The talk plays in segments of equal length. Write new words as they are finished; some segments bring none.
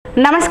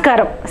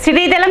నమస్కారం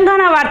సిటీ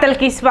తెలంగాణ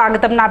వార్తలకి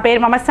స్వాగతం. నా పేరు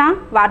మమస.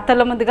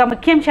 వార్తల్లో ముందుగా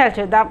ముఖ్యాంశాలు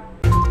చూద్దాం.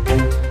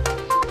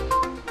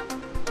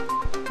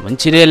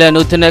 మంచిర్యాల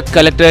నూతన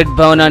కలెక్టరేట్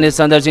భవనాన్ని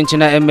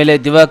సందర్శించిన ఎమ్మెల్యే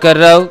దివాకర్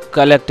రావు,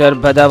 కలెక్టర్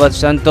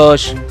బదావత్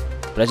సంతోష్.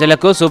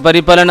 ప్రజలకు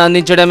సుపరిపాలన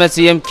అందించడమే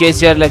సీఎం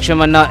కేసీఆర్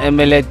లక్ష్యమన్న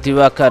ఎమ్మెల్యే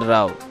దివాకర్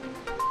రావు.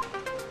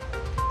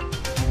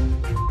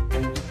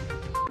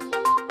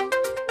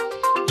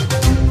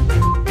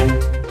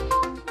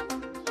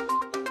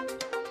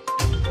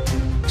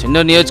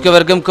 చెన్నూరు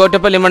నియోజకవర్గం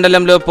కోటపల్లి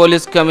మండలంలో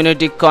పోలీస్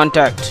కమ్యూనిటీ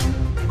కాంటాక్ట్.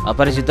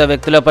 అపరిచిత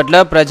వ్యక్తుల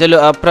పట్ల ప్రజలు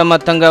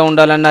అప్రమత్తంగా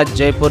ఉండాలన్న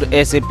జైపూర్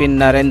ఏసీపీ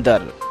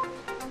నరేందర్.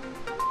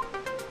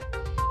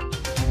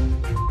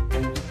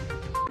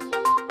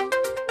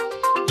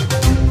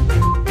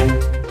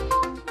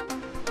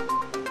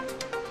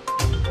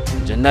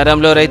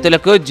 జన్నారంలో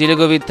రైతులకు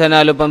జిలుగు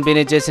విత్తనాలు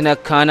పంపిణీ చేసిన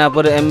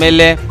ఖానాపూర్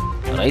ఎమ్మెల్యే.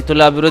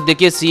 రైతుల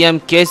అభివృద్ధికి సీఎం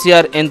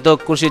కేసీఆర్ ఎంతో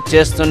కృషి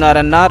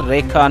చేస్తున్నారన్న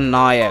రేఖా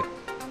నాయక్.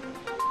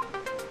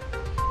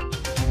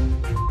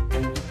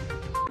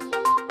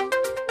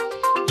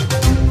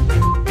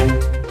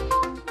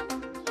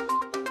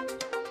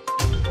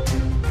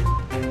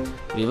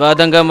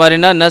 వివాదంగా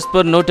మారిన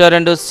నస్పూర్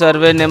 102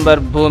 సర్వే నెంబర్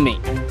భూమి.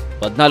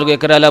 14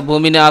 ఎకరాల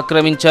భూమిని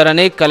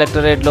ఆక్రమించారని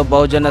కలెక్టరేట్లో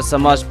బహుజన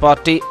సమాజ్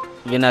పార్టీ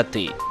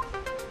వినతి.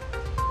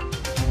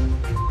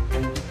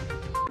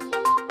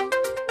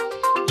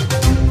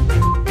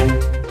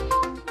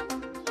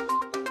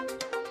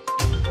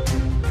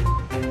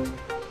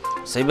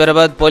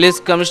 సైబరాబాద్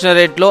పోలీస్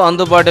కమిషనరేట్లో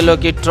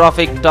అందుబాటులోకి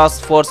ట్రాఫిక్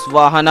టాస్క్ ఫోర్స్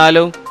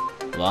వాహనాలు.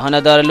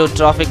 వాహనదారులు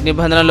ట్రాఫిక్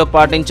నిబంధనలు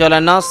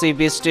పాటించాలన్న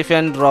సిపి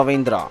స్టీఫెన్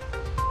రవీంద్ర.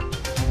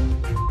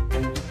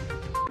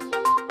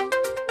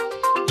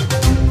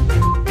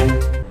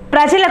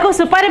 ప్రజలకు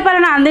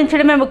సుపరిపాలన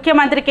అందించడమే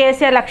ముఖ్యమంత్రి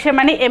కేసీఆర్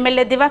లక్ష్యమని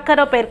ఎమ్మెల్యే దివాకర్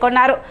రావు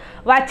పేర్కొన్నారు.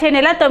 వచ్చే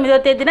నెల 9వ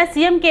తేదీన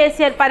సీఎం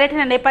కేసీఆర్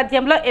పర్యటన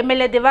నేపథ్యంలో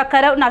ఎమ్మెల్యే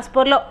దివాకర్ రావు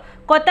నస్పూర్లో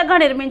కొత్తగా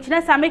నిర్మించిన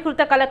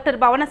సమీకృత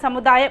కలెక్టర్ భవన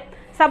సముదాయం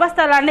సభ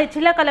స్థలాన్ని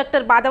జిల్లా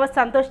కలెక్టర్ బదావత్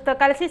సంతోష్తో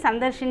కలిసి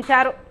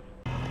సందర్శించారు.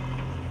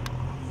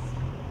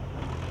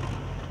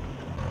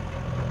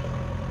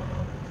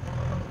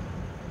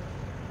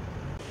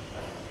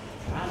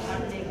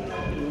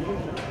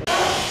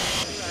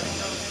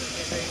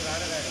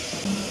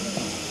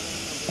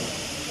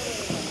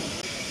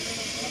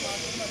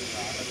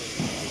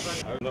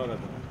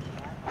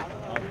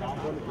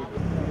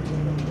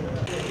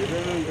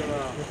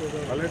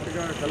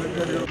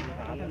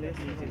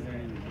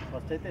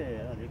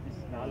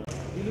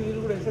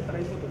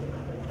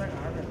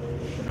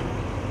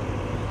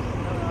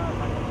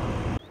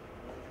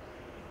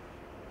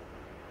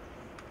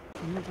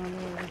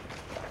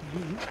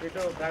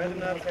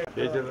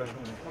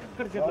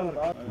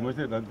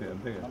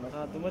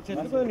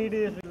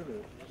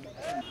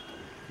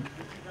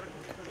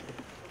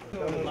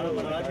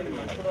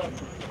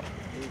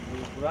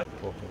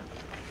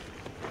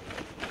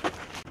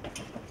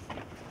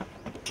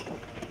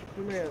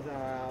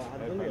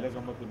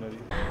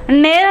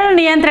 నేరాల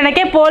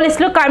నియంత్రణకే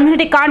పోలీసులు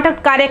కమ్యూనిటీ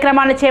కాంటాక్ట్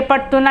కార్యక్రమాన్ని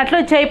చేపడుతున్నట్లు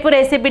జైపూర్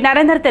ఏసీపీ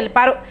నరేందర్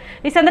తెలిపారు.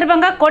 ఈ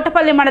సందర్భంగా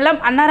కోటపల్లి మండలం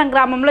అన్నారం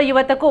గ్రామంలో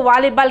యువతకు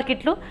వాలీబాల్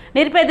కిట్లు,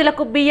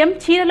 నిరుపేదలకు బియ్యం,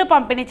 చీరలు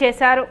పంపిణీ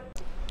చేశారు.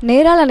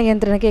 నేరాల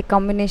నియంత్రణకి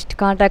కమ్యూనిస్ట్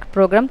కాంటాక్ట్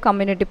ప్రోగ్రాం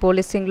కమ్యూనిటీ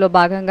పోలీసింగ్లో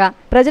భాగంగా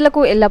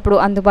ప్రజలకు ఎల్లప్పుడూ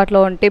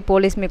అందుబాటులో ఉంటే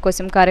పోలీస్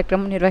మీకోసం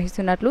కార్యక్రమం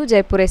నిర్వహిస్తున్నట్లు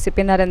జైపూర్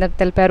ఏసీపీ నరేందర్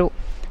తెలిపారు.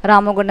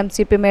 రామగుండం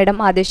సిపి మేడం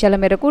ఆదేశాల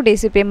మేరకు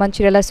డీసీపీ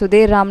మంచిర్యాల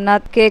సుధీర్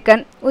రామ్నాథ్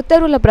కేకన్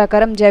ఉత్తర్వుల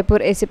ప్రకారం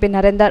జైపూర్ ఏసీపీ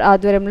నరేందర్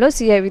ఆధ్వర్యంలో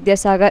సిఐ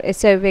విద్యాసాగర్,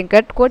 ఎస్ఐ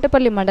వెంకట్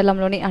కోటపల్లి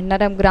మండలంలోని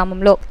అన్నారం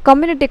గ్రామంలో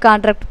కమ్యూనిటీ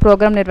కాంట్రాక్ట్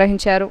ప్రోగ్రాం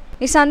నిర్వహించారు.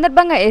 ఈ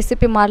సందర్భంగా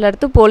ఏసీపీ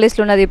మాట్లాడుతూ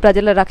పోలీసులున్నది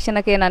ప్రజల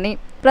రక్షణకేనని,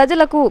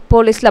 ప్రజలకు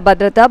పోలీసుల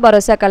భద్రత,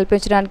 భరోసా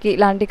కల్పించడానికి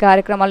ఇలాంటి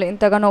కార్యక్రమాలు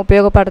ఎంతగానో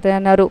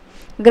ఉపయోగపడతాయన్నారు.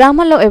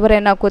 గ్రామంలో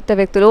ఎవరైనా కొత్త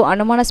వ్యక్తులు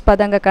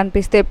అనుమానాస్పదంగా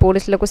కనిపిస్తే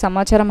పోలీసులకు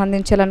సమాచారం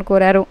అందించాలని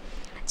కోరారు.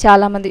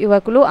 చాలామంది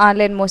యువకులు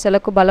ఆన్లైన్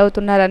మోసాలకు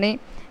బలవుతున్నారని,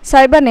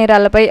 సైబర్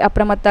నేరాలపై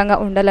అప్రమత్తంగా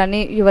ఉండాలని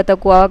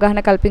యువతకు అవగాహన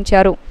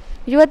కల్పించారు.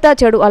 యువత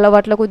చెడు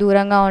అలవాట్లకు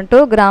దూరంగా ఉంటూ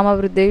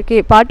గ్రామాభివృద్ధికి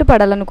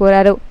పాటుపడాలని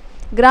కోరారు.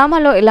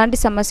 గ్రామాల్లో ఎలాంటి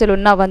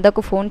సమస్యలున్నా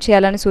 100కు ఫోన్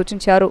చేయాలని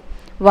సూచించారు.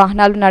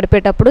 వాహనాలు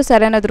నడిపేటప్పుడు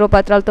సరైన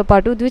ధృవపత్రాలతో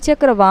పాటు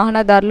ద్విచక్ర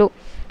వాహనదారులు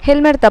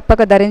హెల్మెట్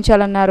తప్పక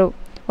ధరించాలన్నారు.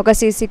 ఒక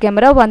సీసీ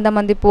కెమెరా 100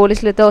 మంది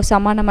పోలీసులతో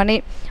సమానమని,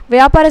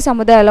 వ్యాపార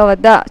సముదాయాల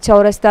వద్ద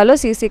చౌరస్తాలో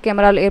సీసీ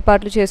కెమెరాలు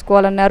ఏర్పాట్లు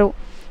చేసుకోవాలన్నారు.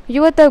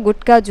 యువత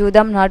గుట్కా,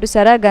 జూదం,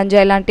 నాటుసర,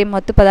 గంజాయి లాంటి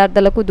మత్తు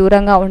పదార్థాలకు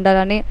దూరంగా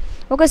ఉండాలని,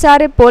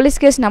 ఒకసారి పోలీస్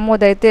కేసు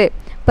నమోదైతే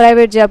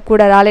ప్రైవేట్ జాబ్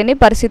కూడా రాలేని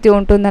పరిస్థితి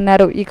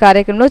ఉంటుందన్నారు. ఈ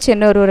కార్యక్రమంలో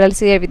Chennur rural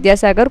CI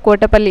Vidyasagar,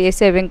 Kotapalli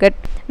SI Venkat,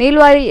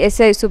 నీల్వారి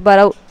SI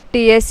Subbarao,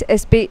 TS,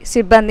 SP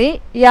సిబ్బంది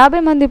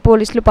 50 మంది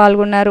పోలీసులు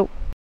పాల్గొన్నారు.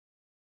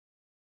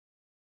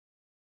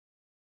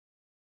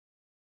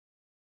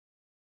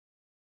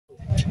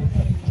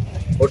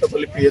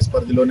 కోటపల్లి పిఎస్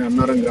పరిధిలోని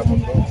అన్నారం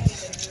గ్రామంలో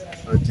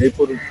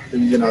జైపూర్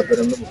డివిజన్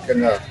ఆధ్వర్యంలో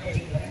ముఖ్యంగా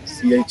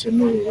CI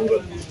Chennur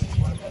rural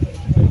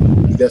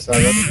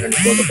Vidyasagar and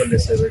Kotapalli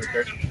SI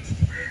Venkat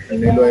and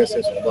నీలో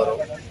ఎస్ఐ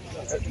సుబ్బారావు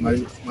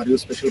మరియు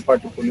స్పెషల్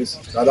పార్టీ పోలీస్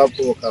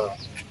దాదాపు ఒక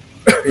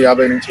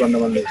 50 నుంచి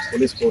 100 మంది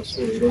పోలీస్ ఫోర్సు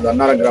ఈరోజు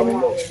అన్నారం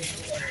గ్రామంలో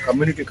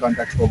కమ్యూనిటీ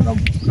కాంటాక్ట్ ప్రోగ్రామ్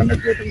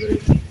కండక్ట్ చేయడం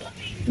జరిగింది.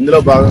 ఇందులో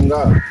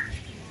భాగంగా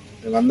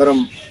మేమందరం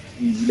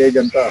ఈ విలేజ్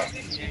అంతా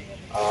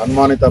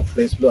అనుమానిత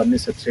ప్లేస్లో అన్ని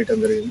సెట్ చేయడం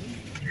జరిగింది.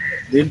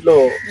 దీంట్లో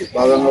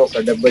భాగంగా ఒక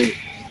 70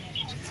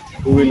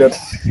 2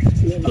 వీలర్స్,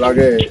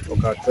 అలాగే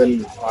ఒక 12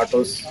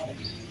 ఆటోస్,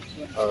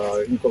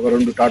 ఇంకొక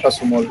 2 టాటా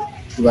సుమోలు,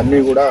 ఇవన్నీ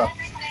కూడా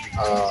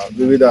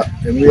వివిధ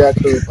ఎంవీ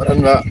యాక్ట్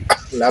పరంగా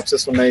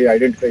ల్యాప్సెస్ ఉన్నాయి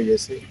ఐడెంటిఫై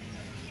చేసి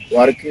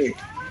వారికి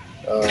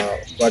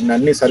వాటిని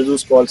అన్నీ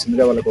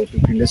సరిచూసుకోవాల్సిందిగా వాళ్ళకు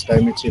 15 days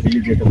టైం ఇచ్చి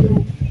రిలీజ్ చేయడం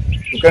జరిగింది.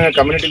 ముఖ్యంగా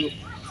కమ్యూనిటీ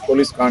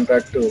పోలీస్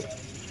కాంట్రాక్ట్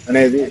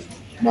అనేది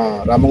మా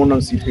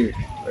రామగుండం సిపి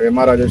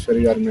ఎంఆర్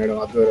రాజేశ్వరి గారి మేడం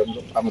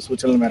ఆధ్వర్యంలో ఆమె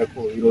సూచనల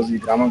మేరకు ఈరోజు ఈ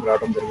గ్రామంకి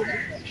రావడం జరిగింది.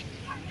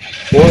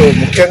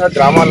 ముఖ్యంగా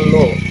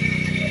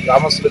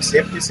గ్రామస్తులకు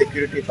సేఫ్టీ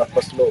సెక్యూరిటీ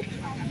పర్పస్లో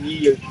ఈ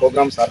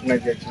ప్రోగ్రామ్స్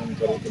ఆర్గనైజ్ చేయడం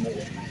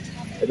జరుగుతున్నది.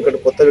 ఎందుకంటే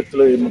కొత్త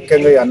వ్యక్తులు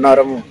ముఖ్యంగా ఈ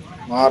అన్నారం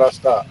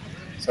మహారాష్ట్ర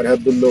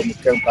సరిహద్దుల్లో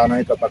ముఖ్యంగా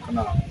ప్రాణాయిక పక్కన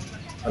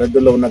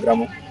సరిహద్దుల్లో ఉన్న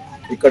గ్రామం.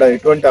 ఇక్కడ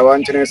ఎటువంటి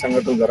అవాంఛనీయ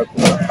సంఘటనలు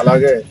జరగకుండా,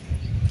 అలాగే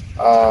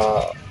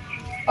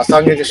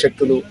అసాంఘిక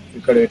శక్తులు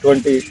ఇక్కడ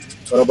ఎటువంటి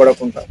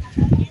చొరబడకుండా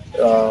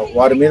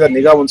వారి మీద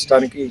నిఘా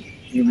ఉంచడానికి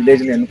ఈ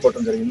విలేజ్ని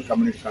ఎన్నుకోవడం జరిగింది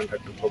కమ్యూనిటీ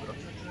కాంటాక్ట్ ప్రోగ్రామ్.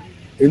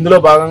 ఇందులో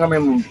భాగంగా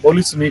మేము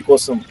పోలీసు మీ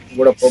కోసం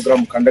కూడా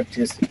ప్రోగ్రామ్ కండక్ట్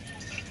చేసి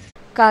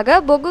కాగా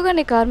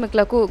బొగ్గుగని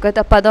కార్మికులకు గత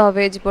 10వ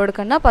వేజ్ బోర్డు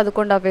కన్నా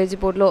 11వ వేజ్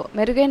బోర్డులో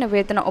మెరుగైన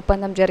వేతన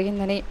ఒప్పందం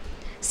జరిగిందని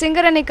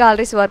సింగరేణి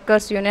కాలరీస్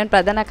వర్కర్స్ యూనియన్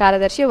ప్రధాన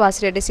కార్యదర్శి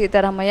వాసిరెడ్డి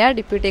సీతారామయ్య,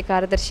 డిప్యూటీ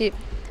కార్యదర్శి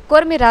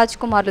కొర్మి రాజ్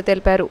కుమార్లు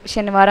తెలిపారు.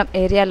 శనివారం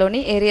ఏరియాలోని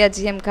ఏరియా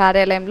జీఎం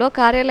కార్యాలయంలో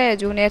కార్యాలయ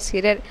జూనియర్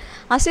సీనియర్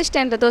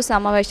అసిస్టెంట్లతో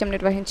సమావేశం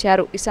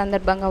నిర్వహించారు. ఈ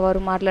సందర్భంగా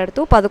వారు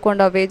మాట్లాడుతూ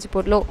 11వ వేజ్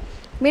బోర్డులో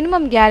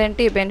మినిమం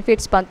గ్యారంటీ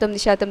బెనిఫిట్స్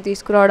 19%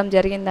 తీసుకురావడం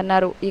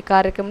జరిగిందన్నారు. ఈ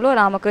కార్యక్రమంలో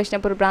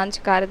రామకృష్ణపూర్ బ్రాంచ్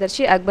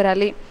కార్యదర్శి అక్బర్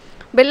అలీ,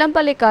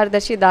 బెల్లంపల్లి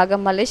కార్యదర్శి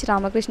దాగం మల్లేష్,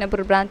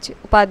 రామకృష్ణపూర్ బ్రాంచ్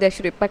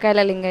ఉపాధ్యక్షుడు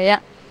ఇప్పకాయల లింగయ్య,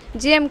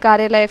 జీఎం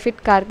కార్యాలయ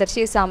ఫిట్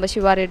కార్యదర్శి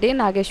సాంబశివారెడ్డి,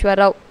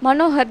 నాగేశ్వరరావు,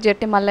 మనోహర్,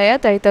 జట్టి మల్లయ్య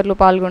తదితరులు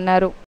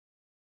పాల్గొన్నారు.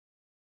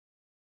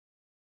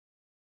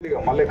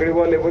 మళ్ళీ ఎక్కడికి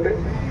పోవాలి, లేకపోతే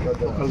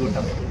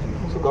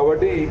సో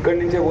కాబట్టి ఇక్కడి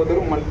నుంచే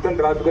పోతారు, మొత్తం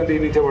ట్రాఫిక్ అంతా ఈ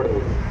నుంచే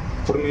పడుతుంది.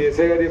 ఇప్పుడు మీ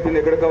ఎస్ఐ గారు చెప్పింది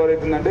ఎక్కడ కవర్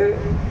అవుతుందంటే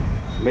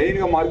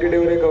మెయిన్గా మార్కెట్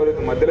ఎవరే కవర్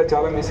అవుతుంది, మధ్యలో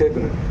చాలా మిస్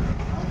అవుతుంది.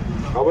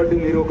 కాబట్టి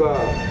మీరు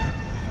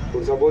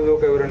ఇప్పుడు సపోజ్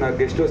ఎవరైనా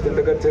గెస్ట్ వస్తే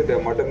ఎంత ఖర్చు అవుతుంది?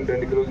 మటన్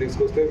 2 కిలోలు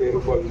తీసుకొస్తే 1000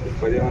 రూపాయలు,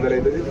 1500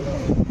 అవుతుంది.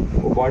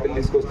 ఒక బాటిల్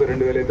తీసుకొస్తే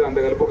 2000 అవుతుంది. అంత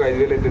కలిపి ఒక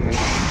 5000 అవుతుంది.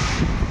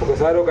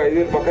 ఒకసారి ఒక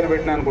 5000 పక్కన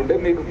పెట్టినా అనుకుంటే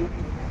మీకు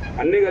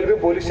అన్నీ కలిపి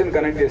పోలీస్ స్టేషన్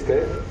కనెక్ట్ చేస్తే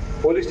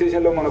పోలీస్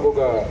స్టేషన్లో మనకు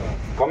ఒక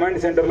కమాండ్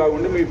సెంటర్ లాగా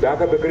ఉండి మీ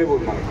బ్యాకప్ ఎక్కడికి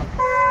పోతుంది. మనకు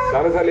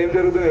చాలాసార్లు ఏం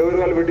జరుగుతుంది, ఎవరు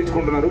వాళ్ళు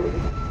పెట్టించుకుంటున్నారు,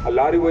 ఆ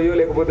లారీ పోయో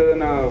లేకపోతే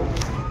ఏదైనా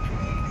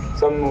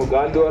సమ్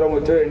గాలి ద్వారం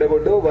వచ్చో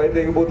ఎండగొట్టో వైర్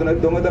తెగిపోతున్నది,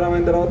 దొంగతనం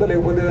అయిన తర్వాత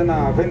లేకపోతే ఏదైనా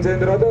అఫెన్స్ అయిన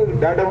తర్వాత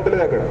డేటా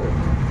ఉంటుంది అక్కడ.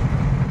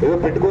 ఏదో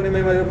పెట్టుకొని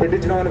మేము ఏదో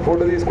పెట్టించినామని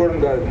ఫోటో తీసుకోవడం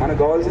కాదు, మనకు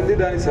కావాల్సింది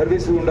దాని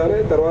సర్వీస్ ఉండాలి.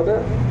 తర్వాత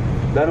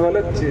దానివల్ల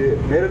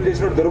నేరం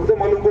చేసినట్టు దొరికితే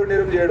మళ్ళీ ఇంకోటి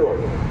నేరం చేయడు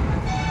వాడు.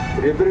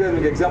 ఇప్పుడు చెప్పారు కదా,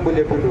 మీకు ఎగ్జాంపుల్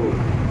చెప్పిండు,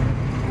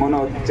 మన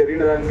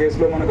జరిగిన దాని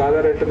కేసులో మనకు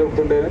ఆధార్ ఎట్లా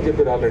దొరుకుతుంటాయని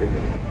చెప్పారు ఆల్రెడీ.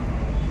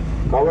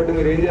 కాబట్టి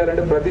మీరు ఏం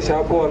చేయాలంటే ప్రతి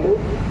షాపు వాళ్ళు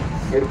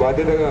మీరు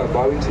బాధ్యతగా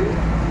భావించి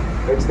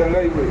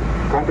ఖచ్చితంగా ఇప్పుడు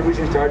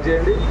కాంట్రిబ్యూషన్ స్టార్ట్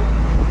చేయండి.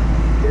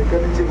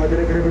 ఎక్కడి నుంచి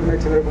మధ్యలో ఎక్కడ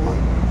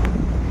చంద్రకుమార్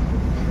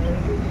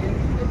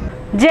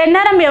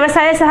జెన్నారం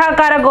వ్యవసాయ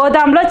సహకార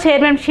గోదాంలో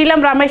చైర్మన్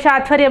శీలం రమేష్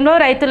ఆధ్వర్యంలో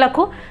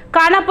రైతులకు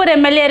ఖానాపూర్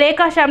ఎమ్మెల్యే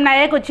రేఖా శ్యామ్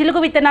నాయక్ చిలుకు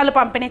విత్తనాలు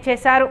పంపిణీ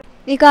చేశారు.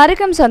 ఈ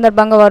కార్యక్రమం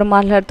సందర్భంగా వారు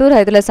మాట్లాడుతూ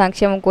రైతుల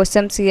సంక్షేమం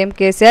కోసం సీఎం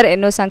కేసీఆర్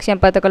ఎన్నో సంక్షేమ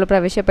పథకాలు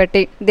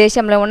ప్రవేశపెట్టి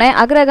దేశంలోనే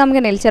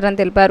అగ్రగామిగా నిలిచారని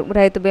తెలిపారు.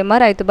 రైతు బీమా,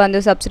 రైతు బంధు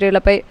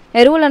సబ్సిడీలపై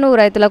ఎరువులను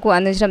రైతులకు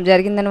అందించడం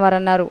జరిగిందని వారు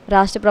అన్నారు.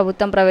 రాష్ట్ర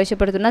ప్రభుత్వం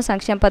ప్రవేశపెడుతున్న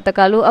సంక్షేమ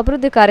పథకాలు,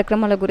 అభివృద్ధి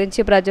కార్యక్రమాల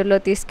గురించి ప్రజల్లో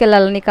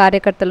తీసుకెళ్లాలని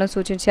కార్యకర్తలను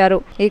సూచించారు.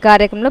 ఈ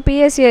కార్యక్రమంలో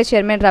పీఏసీఐ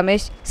చైర్మన్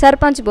రమేష్,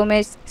 సర్పంచ్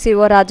భూమేష్,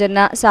 సిఓ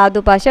రాజన్న,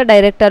 సాధు పాషా,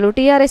 డైరెక్టర్లు,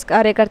 టీఆర్ఎస్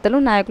కార్యకర్తలు,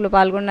 నాయకులు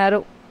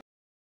పాల్గొన్నారు.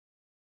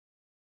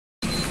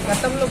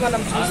 గతంలో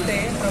మనం చూస్తే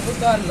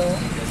ప్రభుత్వాల్లో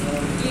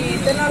ఈ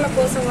ఇథనాల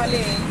కోసం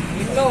అని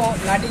ఎన్నో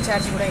లాఠీ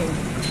చార్జ్ కూడా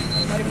అయింది.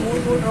 మరి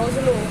 3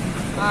 రోజులు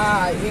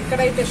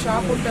ఎక్కడైతే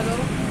షాప్ ఉంటుందో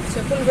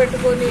చెప్పులు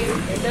పెట్టుకొని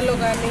ఎండలో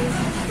కానీ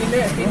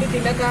తిండి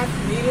తినక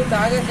నీళ్ళు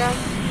తాగక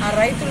ఆ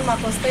రైతులు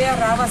మాకు వస్తాయా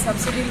రావా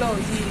సబ్సిడీలో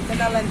ఈ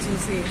ఇథనాలను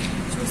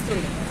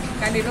చూస్తుంది.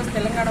 కానీ ఈరోజు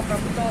తెలంగాణ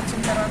ప్రభుత్వం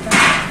వచ్చిన తర్వాత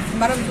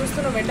మనం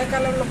చూస్తున్న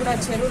ఎండాకాలంలో కూడా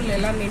చెరువులు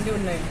ఎలా నిండి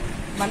ఉన్నాయి.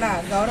 మన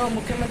గౌరవ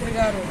ముఖ్యమంత్రి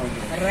గారు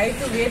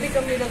రైతు వేదిక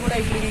మీద కూడా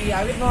ఇప్పుడు ఈ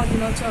ఆవిర్భావ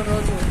దినోత్సవం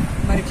రోజు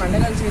మరి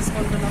పండుగలు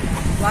చేసుకుంటున్నాం.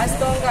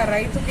 వాస్తవంగా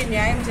రైతుకి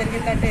న్యాయం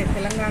జరిగిందంటే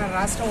తెలంగాణ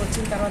రాష్ట్రం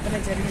వచ్చిన తర్వాతనే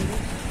జరిగింది.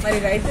 మరి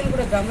రైతులు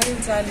కూడా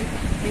గమనించాలి,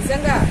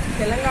 నిజంగా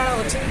తెలంగాణ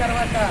వచ్చిన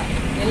తర్వాత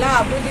ఎలా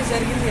అభివృద్ధి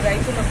జరిగింది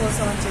రైతుల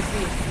కోసం అని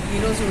చెప్పి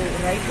ఈరోజు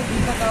రైతు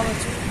బీమా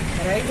కావచ్చు,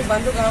 రైతు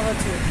బంధు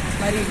కావచ్చు,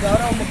 మరి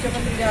గౌరవ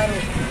ముఖ్యమంత్రి గారు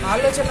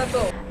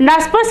ఆలోచనతో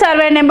నస్పూర్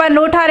సర్వే నెంబర్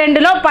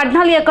 102లో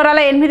 14 ఎకరాల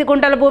 8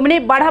 గుంటల భూమిని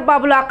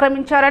బడాబాబులు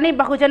ఆక్రమించారని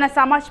Bahujan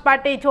Samaj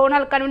party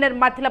zonal convener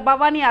మథిల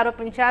Bhavani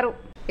ఆరోపించారు.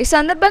 ఈ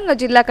సందర్భంగా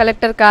జిల్లా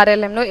కలెక్టర్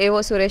కార్యాలయంలో ఏవో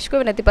సురేష్కు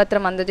వినతి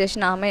పత్రం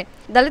అందజేసిన ఆమె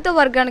దళిత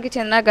వర్గానికి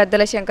చెందిన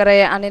గద్దెల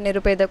శంకరయ్య అనే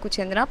నిరుపేదకు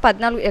చెందిన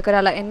 14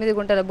 ఎకరాల 8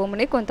 గుంటల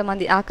భూమిని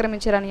కొంతమంది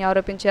ఆక్రమించారని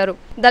ఆరోపించారు.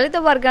 దళిత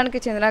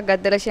వర్గానికి చెందిన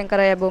గద్దెల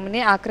శంకరయ్య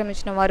భూమిని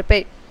ఆక్రమించిన వారిపై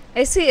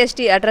ఎస్సీ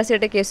ఎస్టీ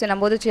అట్రాసిటీ కేసు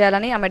నమోదు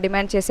చేయాలని ఆమె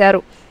డిమాండ్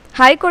చేశారు.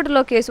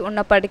 హైకోర్టులో కేసు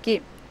ఉన్నప్పటికీ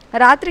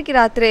రాత్రికి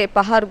రాత్రే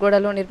పహార్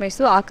గోడలు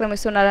నిర్మిస్తూ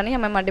ఆక్రమిస్తున్నారని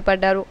ఆమె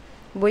మండిపడ్డారు.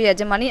 భూ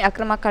యజమాని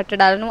అక్రమ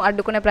కట్టడాలను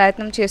అడ్డుకునే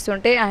ప్రయత్నం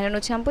చేస్తుంటే ఆయనను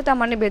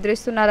చంపుతామని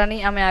బెదిరిస్తున్నారని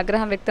ఆమె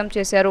ఆగ్రహం వ్యక్తం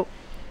చేశారు.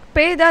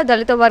 పేద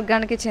దళిత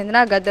వర్గానికి చెందిన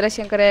గద్దెల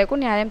శంకరయ్యకు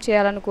న్యాయం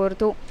చేయాలని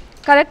కోరుతూ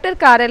కలెక్టర్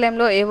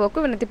కార్యాలయంలో ఏవోకు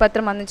వినతి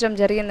పత్రం అందించడం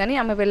జరిగిందని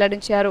ఆమె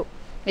వెల్లడించారు.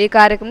 ఈ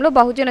కార్యక్రమంలో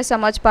బహుజన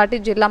సమాజ్ పార్టీ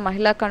జిల్లా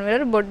మహిళా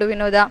కన్వీనర్ బొడ్డు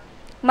వినోద,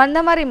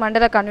 మందమరి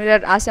మండల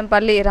కన్వీనర్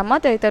ఆసంపల్లి రమ్మ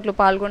తదితరులు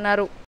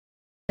పాల్గొన్నారు.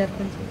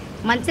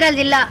 మంచిర్యాల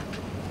జిల్లా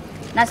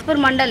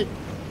నస్పూర్ మండల్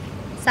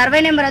సర్వే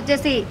నెంబర్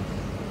వచ్చేసి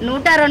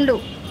 102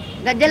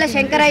 గద్దెల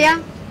శంకరయ్య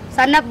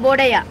సన్నప్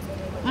బోడయ్య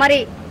మరి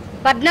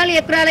 14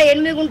 ఎకరాల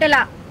 8 గుంటల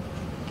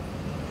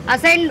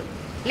అసైన్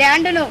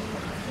ల్యాండ్ను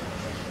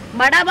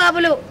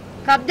బడాబాబులు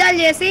కబ్జాలు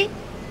చేసి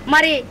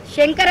మరి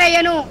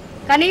శంకరయ్యను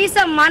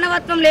కనీసం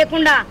మానవత్వం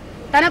లేకుండా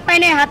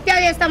తనపైనే హత్య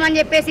చేస్తామని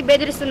చెప్పేసి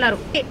బెదిరిస్తున్నారు.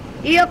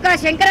 ఈ యొక్క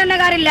శంకరన్న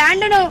గారి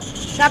ల్యాండ్ను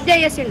కబ్జా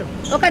చేసిండు.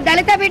 ఒక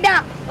దళిత బిడ్డ,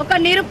 ఒక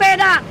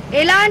నిరుపేద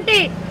ఎలాంటి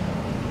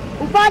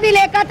ఉపాధి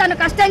లేక తను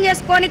కష్టం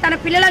చేసుకొని తన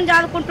పిల్లలను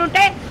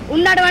చదువుకుంటుంటే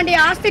ఉన్నటువంటి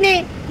ఆస్తిని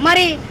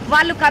మరి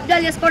వాళ్ళు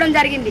కబ్జాలు చేసుకోవడం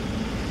జరిగింది.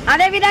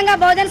 అదేవిధంగా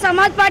బహుజన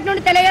సమాజ్ పార్టీ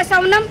నుండి తెలియజేస్తా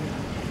ఉన్నాం,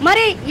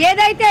 మరి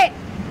ఏదైతే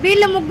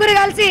వీళ్ళు ముగ్గురు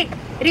కలిసి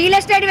రియల్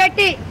ఎస్టేట్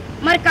పెట్టి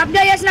మరి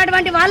కబ్జా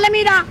చేసినటువంటి వాళ్ళ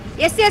మీద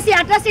ఎస్సీ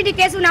అట్రాసిటీ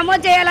కేసు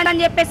నమోదు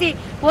చేయాలని చెప్పేసి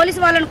పోలీసు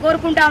వాళ్ళని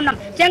కోరుకుంటా ఉన్నాం.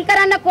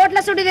 శంకరన్న కోట్ల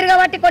సుడి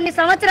తిరగబట్టి కొన్ని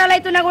సంవత్సరాలు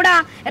అవుతున్నా కూడా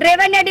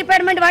రెవెన్యూ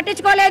డిపార్ట్మెంట్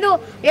పట్టించుకోలేదు,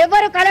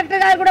 ఎవరు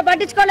కలెక్టర్ గారు కూడా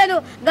పట్టించుకోలేదు.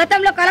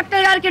 గతంలో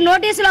కలెక్టర్ గారికి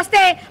నోటీసులు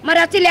వస్తే మరి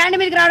వచ్చి ల్యాండ్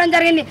మీదకి రావడం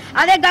జరిగింది.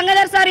 అదే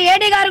గంగాధర్ సార్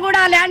ఏడీ గారు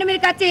కూడా ల్యాండ్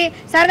మీదకి వచ్చి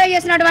సర్వే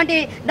చేసినటువంటి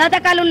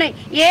దాతకాలు ఉన్నాయి.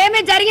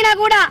 ఏమి జరిగినా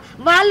కూడా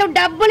వాళ్ళు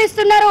డబ్బులు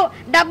ఇస్తున్నారు,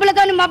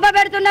 డబ్బులతో మబ్బ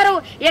పెడుతున్నారు,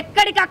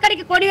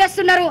 ఎక్కడికక్కడికి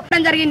కొనివేస్తున్నారు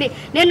జరిగింది.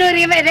 నేను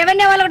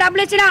రెవెన్యూ వాళ్ళకు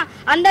డబ్బులు ఇచ్చినా,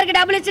 అందరికి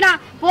డబ్బులు ఇచ్చినా,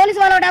 పోలీసు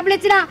వాళ్ళకు డబ్బులు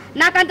ఇచ్చినా,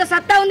 నాకు అంత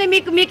సత్తా ఉంది,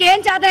 మీకు ఏం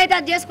చేత అయితే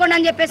అది చేసుకోండి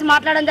అని చెప్పేసి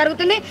మాట్లాడడం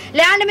జరుగుతుంది.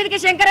 ల్యాండ్ మీదకి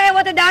శంకరయ్య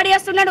పోతే దాడి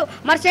చేస్తున్నాడు.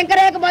 మరి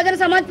శంకరయ్యకు బహుజన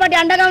సమాజ్ పార్టీ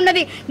అండగా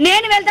ఉన్నది.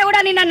 నేను వెళ్తే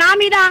కూడా నిన్న నా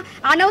మీద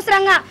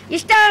అనవసరంగా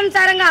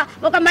ఇష్టానుసారంగా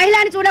ఒక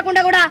మహిళని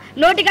చూడకుండా కూడా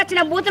నోటికి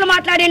వచ్చిన బూతులు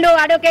మాట్లాడిండు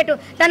అడ్వకేట్.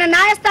 తన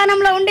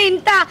న్యాయస్థానంలో ఉండి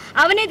ఇంత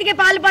అవినీతికి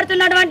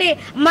పాల్పడుతున్నటువంటి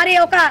మరి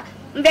ఒక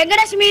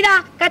వెంకటేష్ మీద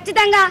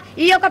ఖచ్చితంగా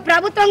ఈ యొక్క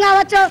ప్రభుత్వం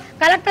కావచ్చు,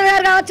 కలెక్టర్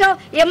గారు కావచ్చు,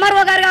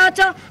 ఎంఆర్ఓ గారు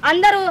కావచ్చు,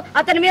 అందరూ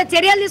అతని మీద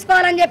చర్యలు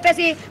తీసుకోవాలని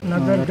చెప్పేసి. నా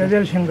పేరు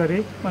గజల్ శంకరి,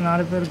 మా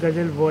నాన్న పేరు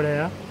గజల్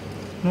బోడయ్య.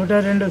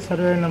 102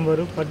 సర్వే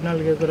నంబరు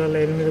 14 ఎకరాల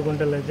 8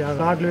 గుంటల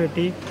కార్డులు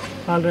పెట్టి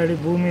ఆల్రెడీ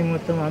భూమి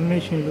మొత్తం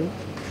అమ్మేసిండ్రు.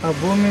 ఆ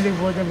భూమి మీదకి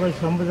పోతే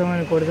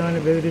చంపుతామని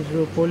కొడతామని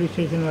బెదిరించుడు, పోలీస్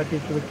స్టేషన్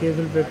పట్టించుడు,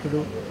 కేసులు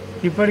పెట్టుడు.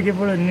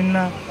 ఇప్పటికిప్పుడు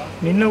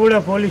నిన్న కూడా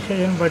పోలీస్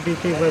స్టేషన్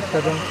పట్టించి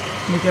బతుకడం,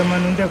 మీకు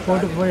ఏమైనా ఉంటే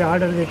కోర్టుకు పోయి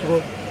ఆర్డర్ తెచ్చుకో,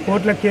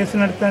 కోర్టులో కేసు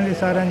నడుస్తుంది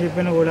సార్ అని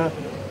చెప్పినా కూడా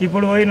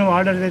ఇప్పుడు పోయి నువ్వు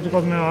ఆర్డర్ తెచ్చుకో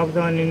మేము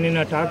ఆపుతామని నిన్న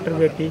ట్రాక్టర్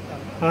పెట్టి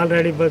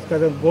ఆల్రెడీ బస్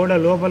కదా గోడ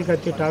లోపలికి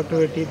వచ్చి ట్రాక్టర్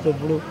పెట్టి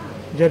దొబ్బుడు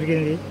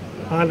జరిగింది.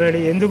 ఆల్రెడీ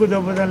ఎందుకు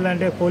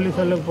దొబ్బుతాలంటే పోలీసు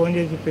వాళ్ళకి ఫోన్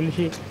చేసి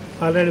పిలిచి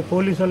ఆల్రెడీ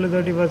పోలీసు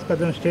వాళ్ళతోటి బస్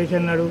కథం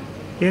స్టేషన్ నాడు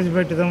కేసు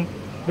పెట్టుదాం,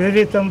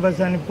 బెదిరిస్తాం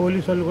బస్ అని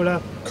పోలీసు వాళ్ళు కూడా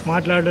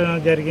మాట్లాడడం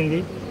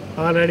జరిగింది.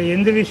 ఆల్రెడీ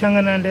ఎందు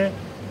విషయంగానంటే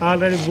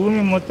ఆల్రెడీ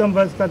భూమి మొత్తం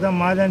బస్ కథం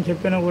మాదని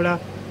చెప్పినా కూడా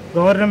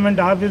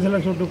గవర్నమెంట్ ఆఫీసుల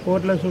చుట్టూ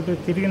కోర్టుల చుట్టూ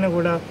తిరిగినా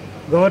కూడా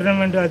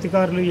గవర్నమెంట్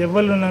అధికారులు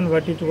ఎవరు నన్ను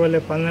పట్టించుకోలే,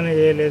 స్పందన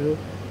చేయలేదు.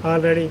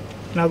 ఆల్రెడీ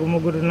నాకు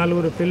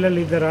 4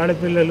 పిల్లలు, 2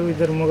 ఆడపిల్లలు,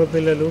 2 మగ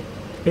పిల్లలు,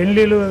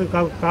 పెళ్ళిళ్ళు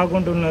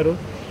కాకుంటున్నారు.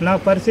 నా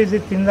పరిస్థితి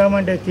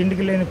తిందామంటే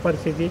తిండికి లేని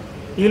పరిస్థితి.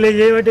 ఇలా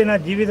చేయబట్టి నా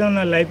జీవితం,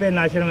 నా లైఫ్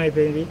నాశనం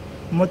అయిపోయింది.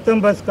 మొత్తం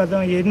బస్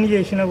కథం ఎన్ని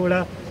చేసినా కూడా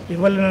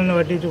ఎవరు నన్ను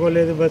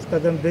పట్టించుకోలేదు. బస్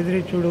కథం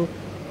బెదిరించుడు,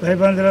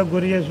 భయబందులకు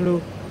గురి చేసుడు,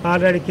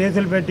 ఆల్రెడీ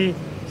కేసులు పెట్టి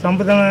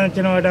చంపుతామని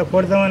వచ్చిన వాట,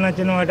 కొడతామని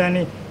వచ్చిన వాట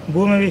అని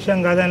భూమి విషయం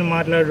కాదని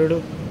మాట్లాడు.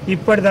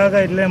 ఇప్పటిదాకా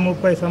ఇట్లా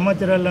 30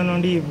 సంవత్సరాల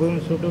నుండి ఈ భూమి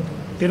చుట్టూ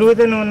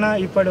తిరుగుతూనే ఉన్నా,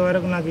 ఇప్పటి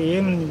వరకు నాకు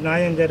ఏం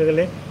న్యాయం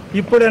జరగలే.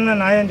 ఇప్పుడన్నా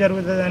న్యాయం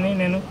జరుగుతుందని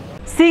నేను.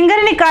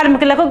 సింగరేణి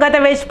కార్మికులకు గత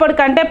వేచిపోడు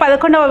కంటే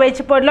 11వ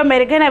వేచిపోడులో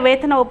మెరుగైన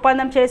వేతన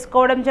ఒప్పందం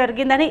చేసుకోవడం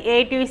జరిగిందని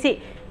ఏటీసీ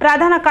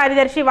ప్రధాన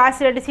కార్యదర్శి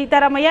వాసిరెడ్డి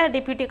సీతారామయ్య,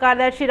 డిప్యూటీ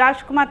కార్యదర్శి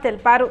రాజ్ కుమార్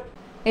తెలిపారు.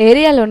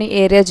 ఏరియాలోని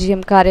ఏరియా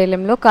జీఎం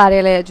కార్యాలయంలో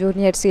కార్యాలయ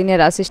జూనియర్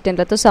సీనియర్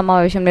అసిస్టెంట్లతో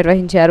సమావేశం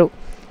నిర్వహించారు.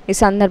 ఈ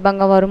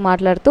సందర్భంగా వారు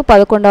మాట్లాడుతూ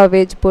 11వ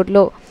వేజ్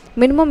బోర్డులో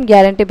మినిమం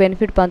గ్యారంటీ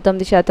బెనిఫిట్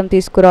 19%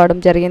 తీసుకురావడం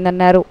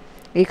జరిగిందన్నారు.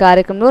 ఈ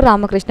కార్యక్రమంలో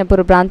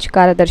రామకృష్ణపూర్ బ్రాంచ్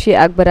కార్యదర్శి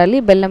అక్బర్ అలీ,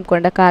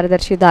 బెల్లంకొండ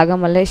కార్యదర్శి దాగా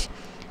మల్లేష్,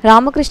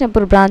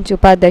 రామకృష్ణపూర్ బ్రాంచ్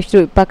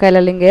ఉపాధ్యక్షుడు ఇప్పకైల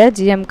లింగయ్య,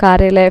 జీఎం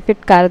కార్యాలయ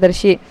ఫిట్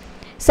కార్యదర్శి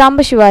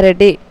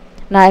సాంబశివారెడ్డి,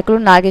 నాయకులు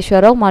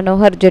నాగేశ్వరరావు,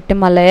 మనోహర్, జట్టి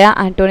మల్లయ్య,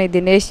 ఆంటోనీ,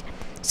 దినేష్,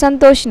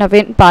 సంతోష్,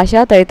 నవీన్,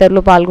 పాషా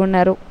తదితరులు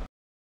పాల్గొన్నారు.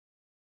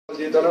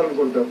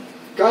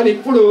 కానీ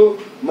ఇప్పుడు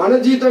మన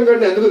జీతం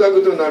కంటే ఎందుకు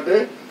తగ్గుతుందంటే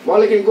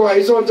వాళ్ళకి ఇంకో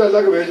 5 సంవత్సరాల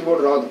దాకా వేజ్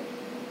బోర్డు రాదు.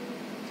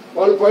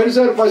 వాళ్ళు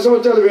పోయినసారి 10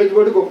 సంవత్సరాలు వేజ్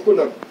బోర్డుకి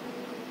ఒప్పుకున్నారు,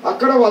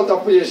 అక్కడ వాళ్ళు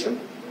తప్పు చేశారు.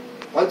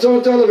 10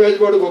 సంవత్సరాల వేజ్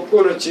బోర్డుకు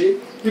ఒప్పుకొని వచ్చి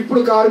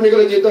ఇప్పుడు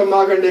కార్మికుల జీతం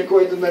మాకంటే ఎక్కువ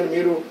అవుతుందని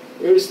మీరు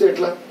ఏడిస్తే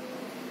ఎట్లా?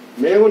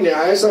 మేము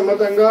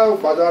న్యాయసమ్మతంగా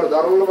బజారు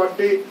ధరలను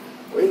బట్టి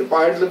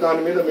పాయింట్లు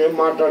దాని మీద మేము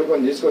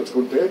మాట్లాడుకొని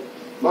తీసుకొచ్చుకుంటే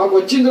మాకు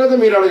వచ్చిన తర్వాత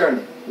మీరు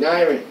అడగండి,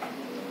 న్యాయమే.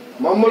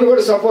 మమ్మల్ని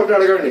కూడా సపోర్ట్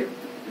అడగండి.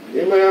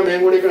 ఏమయ్యా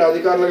మేము కూడా ఇక్కడ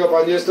అధికారులుగా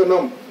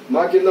పనిచేస్తున్నాం,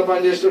 మా కింద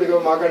పనిచేస్తుడిగా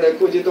మాకంటే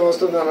ఎక్కువ జీతం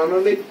వస్తుంది అని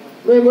అనండి,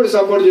 మేము కూడా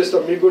సపోర్ట్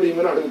చేస్తాం, మీకు కూడా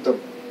ఏమైనా అడుగుతాం.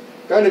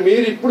 కానీ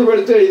మీరు ఇప్పుడు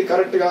పెడితే ఇది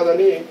కరెక్ట్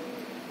కాదని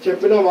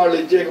చెప్పినా వాళ్ళు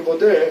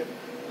ఇచ్చేయకపోతే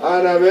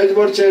ఆయన వేజ్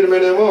బోర్డ్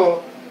చైర్మన్ ఏమో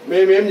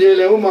మేమేం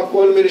చేయలేము, మాకు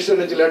కోల్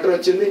మినిస్టర్ నుంచి లెటర్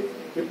వచ్చింది,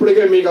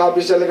 ఇప్పటికే మీకు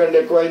ఆఫీసర్ల కంటే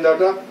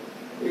ఎక్కువైందట.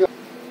 ఇక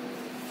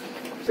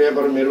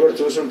పేపర్ మీరు కూడా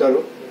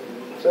చూసుంటారు.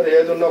 సరే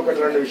ఏదున్నా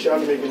 1-2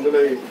 విషయాలు మీకు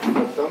ఇందులో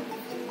చెప్తాం.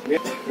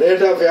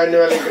 రేట్ ఆఫ్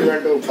యాన్యువల్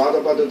ఇంక్రిమెంట్ పాత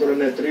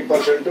పద్ధతులునే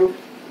 3%,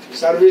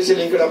 సర్వీస్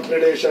లింక్డ్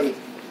అప్గ్రేడేషన్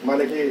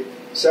మనకి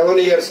 7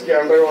 ఇయర్స్కి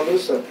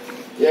అండర్గ్రౌండ్,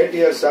 8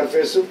 ఇయర్స్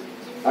సర్ఫేస్.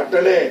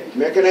 అట్లనే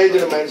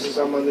మెకనైజ్డ్ మైన్స్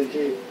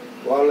సంబంధించి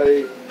వాళ్ళ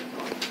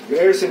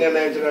గ్రేడ్స్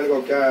నిర్ణయించడానికి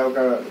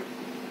ఒక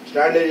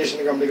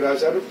స్టాండర్డైజేషన్ కమిటీకి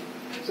రాశారు.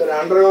 సరే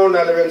అండర్గ్రౌండ్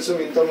అలవెన్స్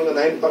ఇంతకుముందు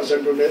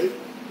 9% ఉండేది,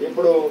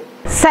 ఇప్పుడు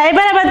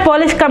సైబరాబాద్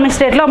పోలీస్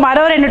కమిషనరేట్ లో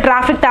మరో 2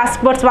 ట్రాఫిక్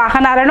టాస్క్ ఫోర్స్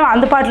వాహనాలను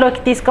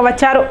అందుబాటులోకి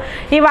తీసుకువచ్చారు.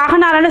 ఈ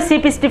వాహనాలను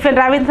సిపి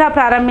స్టీఫెన్ రవీంద్ర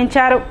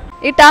ప్రారంభించారు.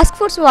 ఈ టాస్క్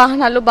ఫోర్స్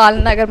వాహనాలు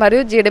బాలనగర్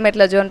మరియు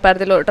జీడిమెట్ల జోన్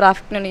పరిధిలో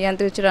ట్రాఫిక్ ను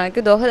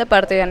నియంత్రించడానికి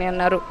దోహదపడతాయని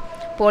అన్నారు.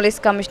 పోలీస్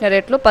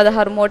కమిషనరేట్లో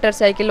 16 మోటార్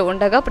సైకిళ్లు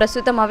ఉండగా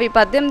ప్రస్తుతం అవి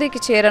 18కి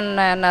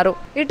చేరనున్నాయన్నారు.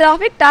 ఈ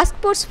ట్రాఫిక్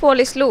టాస్క్ ఫోర్స్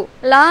పోలీసులు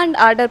లా అండ్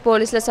ఆర్డర్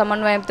పోలీసుల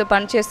సమన్వయంతో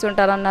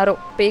పనిచేస్తుంటారన్నారు.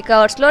 పీక్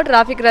అవర్స్ లో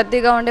ట్రాఫిక్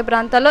రద్దీగా ఉండే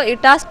ప్రాంతాల్లో ఈ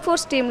టాస్క్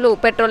ఫోర్స్ టీంలు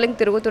పెట్రోలింగ్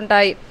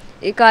తిరుగుతుంటాయి.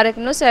 ఈ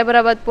కార్యక్రమంలో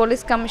Cyberabad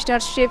police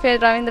commissioner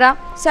Stephen Ravindra,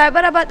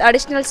 Cyberabad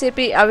additional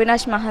CP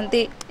Avinash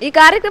Mahanti, ఈ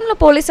కార్యక్రమంలో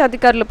పోలీసు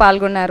అధికారులు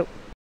పాల్గొన్నారు.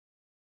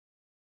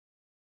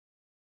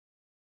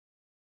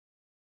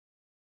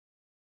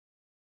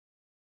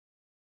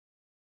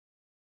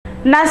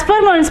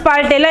 నస్పూర్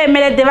మున్సిపాలిటీలో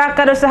ఎమ్మెల్యే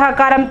దివాకర్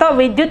సహకారంతో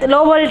విద్యుత్ లో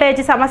వోల్టేజ్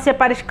సమస్య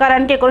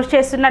పరిష్కారానికి కృషి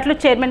చేస్తున్నట్లు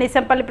చైర్మన్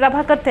ఇసంపల్లి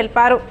ప్రభాకర్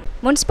తెలిపారు.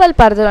 మున్సిపల్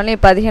పరిధిలోని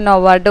 15వ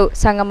వార్డు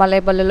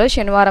సంగమల్లేపల్లిలో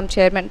శనివారం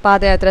చైర్మన్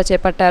పాదయాత్ర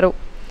చేపట్టారు.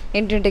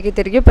 ఇంటింటికి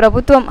తిరిగి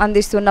ప్రభుత్వం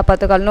అందిస్తున్న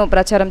పథకాలను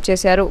ప్రచారం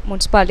చేశారు.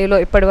 మున్సిపాలిటీలో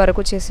ఇప్పటి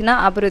వరకు చేసిన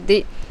అభివృద్ధి,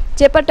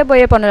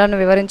 చేపట్టబోయే పనులను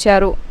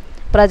వివరించారు.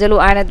 ప్రజలు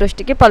ఆయన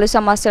దృష్టికి పలు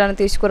సమస్యలను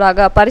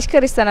తీసుకురాగా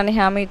పరిష్కరిస్తానని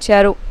హామీ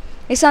ఇచ్చారు.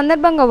 ఈ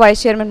సందర్భంగా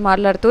వైస్ చైర్మన్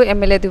మాట్లాడుతూ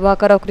ఎమ్మెల్యే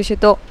దివాకర్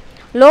కృషితో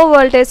లో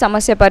వోల్టేజ్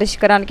సమస్య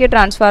పరిష్కారానికి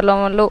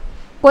ట్రాన్స్ఫార్మర్లు,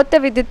 కొత్త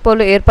విద్యుత్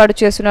పోలు ఏర్పాటు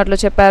చేస్తున్నట్లు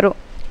చెప్పారు.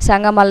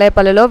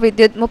 సంగమల్లేపల్లిలో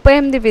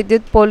 38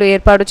 విద్యుత్ పోలు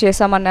ఏర్పాటు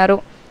చేశామన్నారు.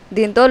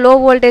 దీంతో లో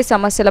వోల్టేజ్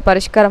సమస్యల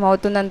పరిష్కారం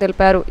అవుతుందని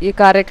తెలిపారు. ఈ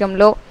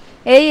కార్యక్రమంలో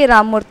ఏఈ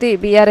రామ్మూర్తి,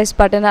 బీఆర్ఎస్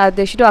పట్టణ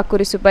అధ్యక్షుడు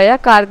అక్కురి సుబ్బయ్య,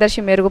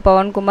 కార్యదర్శి మెరుగు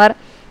పవన్ కుమార్,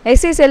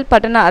 ఎస్సీసెల్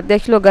పట్టణ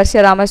అధ్యక్షులు గర్శ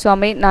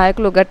రామస్వామి,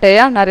 నాయకులు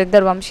గట్టయ్య,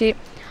 నరేందర్ వంశీ,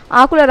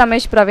 ఆకుల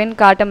రమేష్, ప్రవీణ్,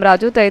 కాటం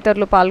రాజు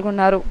తదితరులు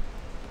పాల్గొన్నారు.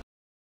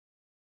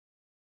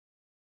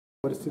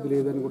 పరిస్థితి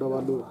లేదని కూడా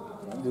వాళ్ళు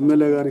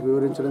ఎమ్మెల్యే గారికి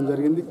వివరించడం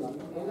జరిగింది.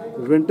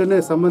 వెంటనే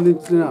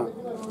సంబంధించిన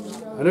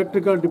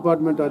ఎలక్ట్రికల్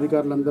డిపార్ట్మెంట్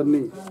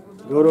అధికారులందరినీ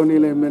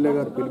గౌరవనీయుల ఎమ్మెల్యే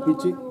గారు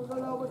పిలిపించి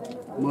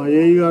మా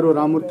ఏఈ గారు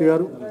రామూర్తి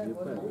గారు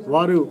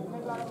వారు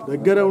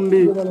దగ్గర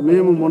ఉండి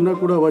మేము మొన్న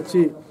కూడా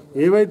వచ్చి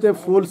ఏవైతే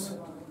పోల్స్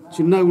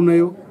చిన్నగా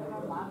ఉన్నాయో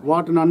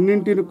వాటిని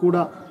అన్నింటిని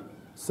కూడా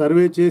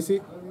సర్వే చేసి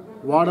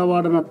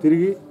వాడవాడన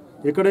తిరిగి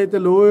ఎక్కడైతే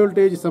లో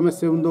వోల్టేజ్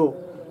సమస్య ఉందో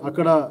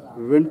అక్కడ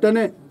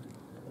వెంటనే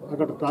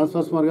అక్కడ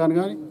ట్రాన్స్ఫార్మర్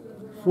కానీ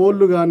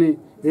పోల్లు కానీ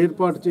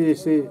ఏర్పాటు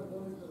చేసే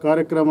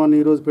కార్యక్రమాన్ని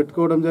ఈరోజు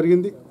పెట్టుకోవడం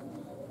జరిగింది.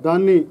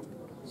 దాన్ని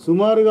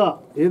సుమారుగా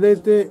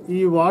ఏదైతే ఈ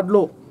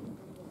వార్డులో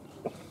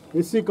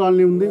ఎస్సీ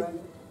కాలనీ ఉంది,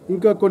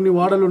 ఇంకా కొన్ని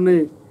వార్డులు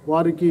ఉన్నాయి,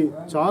 వారికి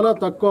చాలా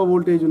తక్కువ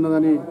వోల్టేజ్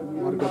ఉన్నదని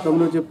వారు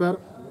గతంలో చెప్పారు.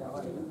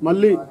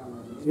 మళ్ళీ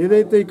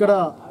ఏదైతే ఇక్కడ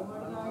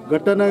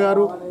గట్టన్న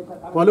గారు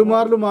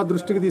పలుమార్లు మా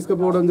దృష్టికి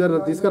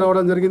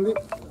తీసుకురావడం జరిగింది.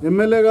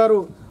 ఎమ్మెల్యే గారు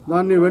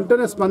దాన్ని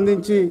వెంటనే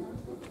స్పందించి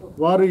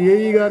వారు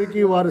ఏఈ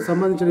గారికి, వారు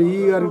సంబంధించిన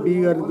ఈఈ గారి, డి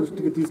గారి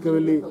దృష్టికి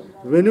తీసుకువెళ్ళి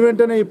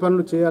వెంటనే ఈ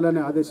పనులు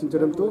చేయాలని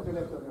ఆదేశించడంతో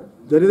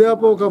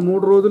దరిదాపు ఒక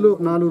 3 రోజులు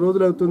 4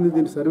 రోజులు అవుతుంది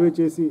దీన్ని సర్వే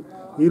చేసి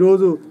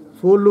ఈరోజు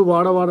ఫోన్లు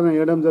వాడవాడన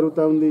వేయడం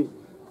జరుగుతూ ఉంది.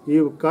 ఈ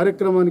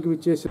కార్యక్రమానికి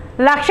విచ్చేసి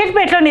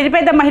లక్షట్పేటలో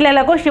నిరుపేద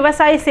మహిళలకు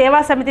శివసాయి సేవా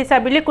సమితి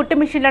సభ్యులు కుట్టు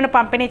మిషన్లను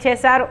పంపిణీ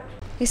చేశారు.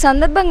 ఈ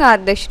సందర్భంగా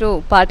అధ్యక్షుడు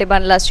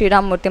పాటిబండ్ల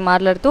శ్రీరామ్మూర్తి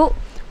మాట్లాడుతూ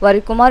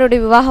వారి కుమారుడి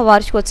వివాహ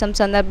వార్షికోత్సవం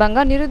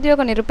సందర్భంగా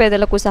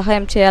నిరుపేదలకు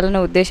సహాయం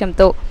చేయాలనే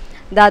ఉద్దేశంతో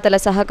దాతల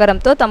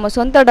సహకారంతో తమ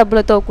సొంత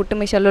డబ్బులతో కుట్టు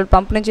మిషన్లు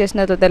పంపిణీ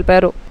చేసినట్లు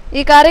తెలిపారు.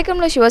 ఈ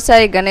కార్యక్రమంలో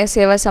శివసాయి గణేష్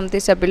సేవా సమితి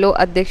సభ్యులు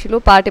అధ్యక్షులు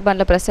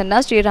పాటిబండ్ల ప్రసన్న,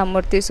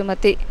 శ్రీరామ్మూర్తి,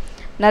 సుమతి,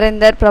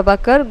 నరేందర్,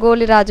 ప్రభాకర్,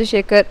 గోలి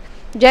రాజశేఖర్,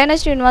 జైన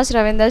శ్రీనివాస్,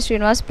 రవీందర్,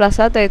 శ్రీనివాస్,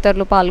 ప్రసాద్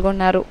తదితరులు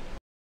పాల్గొన్నారు.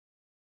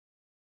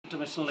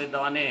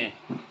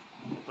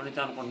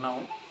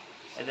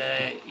 అయితే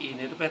ఈ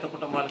నిరుపేద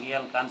కుటుంబాలకు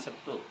ఇవ్వాలని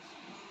కాన్సెప్ట్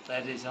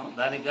తయారు చేసాం.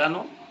 దానికి గాను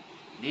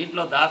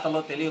దీంట్లో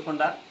దాతలో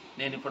తెలియకుండా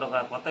నేను ఇప్పుడు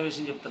ఒక కొత్త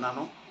విషయం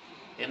చెప్తున్నాను.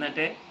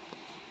 ఏంటంటే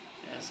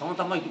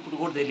సొంతమ్మకి ఇప్పుడు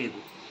కూడా తెలియదు,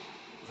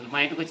 అసలు మా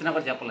ఇంటికి వచ్చినా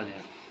కూడా చెప్పలేదు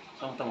నేను.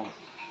 సొంతమ్మ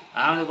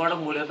ఆమె కూడా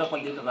 3,000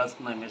 రూపాయలు దీంట్లో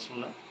రాసుకున్నాను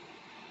మిషన్లో.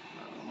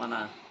 మన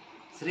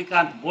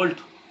శ్రీకాంత్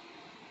బోల్ట్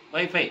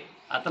వైఫై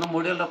అతను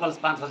 3,000 రూపాయలు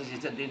స్పాన్సర్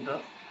చేశారు. దీంట్లో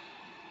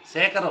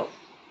శేఖరు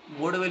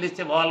 3,000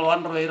 ఇస్తే వాళ్ళ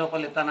ఓనర్ 1,000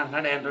 రూపాయలు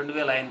ఇస్తానంటున్నాడు. ఆయన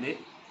 2,000 అయింది.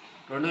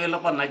 2,000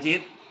 రూపాయలు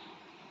నజీర్.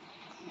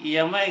 ఈ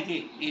అమ్మాయికి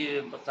ఈ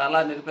చాలా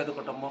నిరుపేద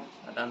కుటుంబం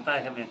అదంతా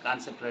ఇక మేము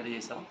కాన్సెప్ట్ రెడీ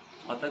చేసాం.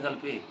 మొత్తం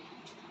కలిపి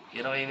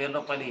 20,000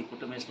 రూపాయలు ఈ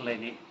కుటుంబేషన్లు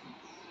అయినాయి.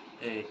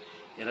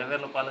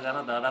 20,000 రూపాయలు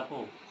గాను దాదాపు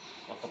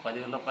ఒక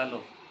 10,000 రూపాయలు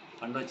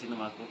ఫండ్ వచ్చింది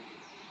మాకు.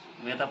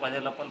 మిగతా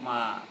 10,000 రూపాయలు మా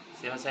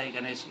శివసాయి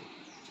గణేష్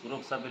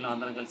గ్రూప్ సభ్యులు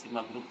అందరం కలిసి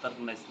మా గ్రూప్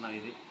తరఫున ఇస్తున్నాం.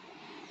 ఇది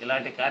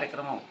ఇలాంటి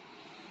కార్యక్రమం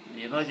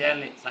ఎన్నో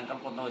చేయాలని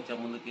సంకల్పంతో వచ్చే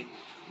ముందుకి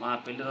మా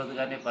పెళ్లి రోజు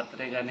కానీ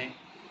బర్త్డే కానీ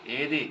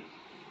ఏది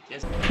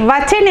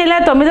వచ్చే నెల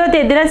 9వ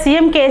తేదీన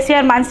సీఎం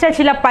కేసీఆర్ మంచిర్యాల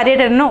జిల్లా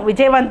పర్యటనను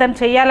విజయవంతం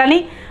చేయాలని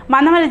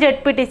మందమరి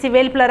జెడ్పీటీసీ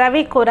వేల్పుల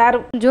రవి కోరారు.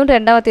 జూన్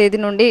 2వ తేదీ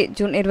నుండి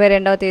జూన్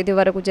 22వ తేదీ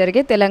వరకు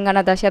జరిగే తెలంగాణ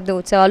దశాబ్ద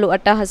ఉత్సవాలు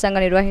అట్టహాసంగా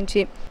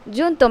నిర్వహించి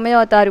జూన్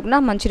 9వ తారీఖున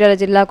మంచిర్యాల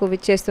జిల్లాకు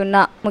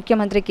విచ్చేస్తున్న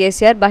ముఖ్యమంత్రి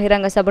కేసీఆర్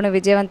బహిరంగ సభను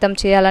విజయవంతం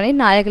చేయాలని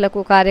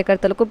నాయకులకు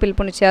కార్యకర్తలకు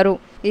పిలుపునిచ్చారు.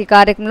 ఈ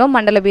కార్యక్రమంలో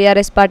మండల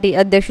బీఆర్ఎస్ పార్టీ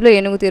అధ్యక్షులు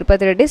ఏనుగు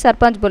తిరుపతి రెడ్డి,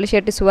 సర్పంచ్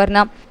బొలిశెట్టి సువర్ణ,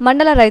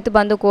 మండల రైతు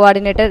బంధు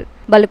కోఆర్డినేటర్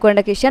బల్కొండ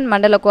కిషన్,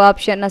 మండల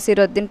cooption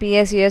Nasiruddin,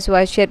 PSCS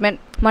vice chairman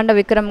మండ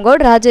విక్రమ్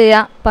గౌడ్, రాజయ్య,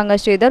 పంగ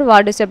శ్రీధర్,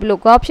 వార్డు సభ్యులు,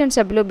 కోఆప్షన్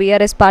సభ్యులు,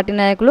 బీఆర్ఎస్ పార్టీ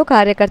నాయకులు,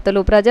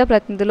 కార్యకర్తలు,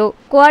 ప్రజాప్రతినిధులు,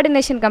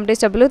 కోఆర్డినేషన్ కమిటీ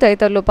సభ్యులు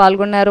తదితరులు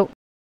పాల్గొన్నారు.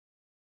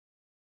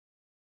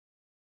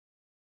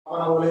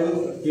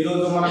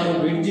 ఈరోజు మనకు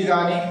బ్రిడ్జి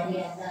కానీ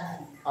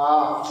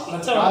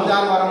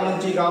గాంధారవరం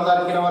నుంచి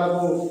గాంధారకిల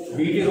వరకు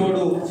బీటీ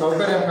రోడ్డు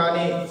సౌకర్యం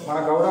కానీ మన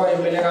గౌరవ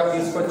ఎమ్మెల్యే గారు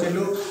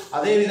తీసుకొచ్చిండు.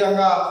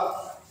 అదేవిధంగా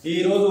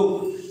ఈరోజు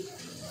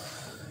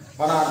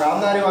మన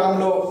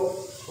గాంధారవరంలో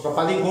ఒక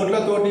 10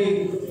 కోట్లతోటి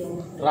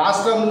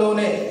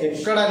రాష్ట్రంలోనే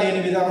ఎక్కడ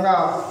లేని విధంగా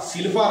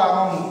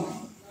శిల్పారామం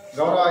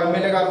గౌరవ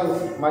ఎమ్మెల్యే గారు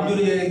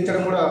మంజూరు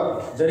చేయించడం కూడా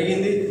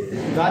జరిగింది.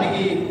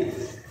 దానికి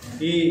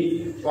ఈ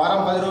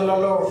వారం 10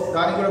 రోజులలో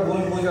దానికి కూడా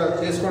భూమి పూజ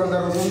చేసుకోవడం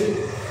జరుగుతుంది.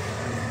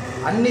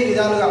 అన్ని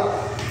విధాలుగా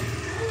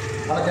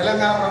మన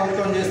తెలంగాణ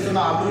ప్రభుత్వం చేస్తున్న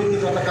అభివృద్ధి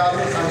పథకాలు,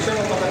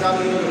 సంక్షేమ పథకాలు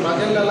ఈరోజు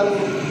ప్రజలకు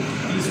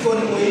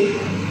తీసుకొని పోయి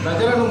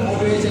ప్రజలను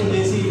మోటివేషన్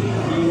చేసి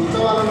ఈ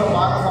ఉత్సవాలలో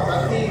భాగంగా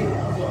ప్రతి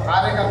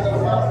కార్యకర్తలు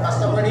మనం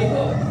కష్టపడి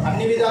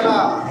అన్ని విధాలా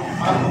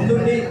మనం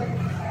ముందుండి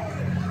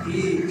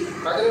ఈ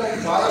ప్రజలను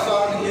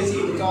భాగస్వామ్యం చేసి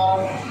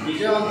ఉత్సవాలను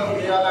విజయవంతం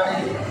చేయాలని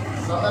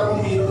సందర్భం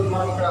ఈరోజు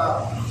మనం ఇక్కడ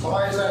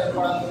సమావేశం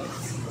ఏర్పడం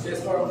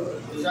చేసుకోవడం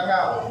నిజంగా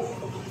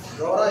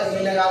గౌరవ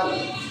ఎమ్మెల్యే గారు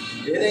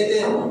ఏదైతే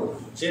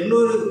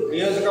చెన్నూరు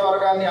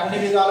నియోజకవర్గాన్ని అన్ని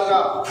విధాలుగా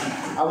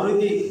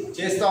అభివృద్ధి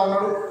చేస్తూ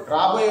ఉన్నాడు.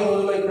 రాబోయే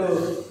రోజుల్లో ఇప్పుడు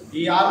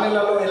ఈ 6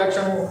 నెలల్లో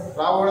ఎలక్షన్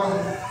రావడం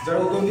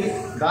జరుగుతుంది.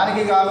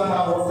 దానికి గాను మన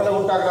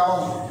ఒక్కలగుట్ట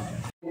గ్రామం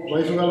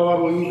వయసు గల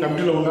వారు ఈ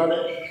కమిటీలో ఉండాలి.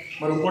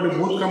 మరి ఇంకోటి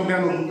బూత్ కమిటీ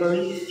అని ఉంటుంది.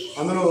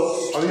 అందులో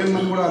 15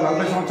 మంది కూడా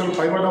 40 సంవత్సరాలు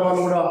పైబడ్డ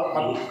వాళ్ళు కూడా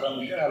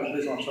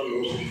 40 సంవత్సరాల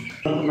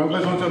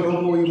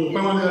లోపు ఈ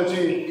 30 మంది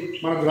వచ్చి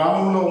మన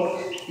గ్రామంలో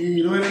ఈ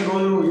 22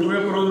 రోజులు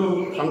 21 రోజులు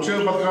సంక్షేమ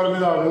పథకాల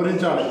మీద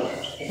వివరించాలి.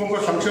 ఒక్కొక్క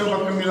సంక్షేమ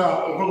పథకం మీద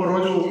ఒక్కొక్క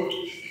రోజు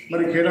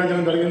మరి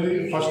కేటాయించడం జరిగింది.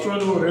 ఫస్ట్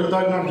రోజు 2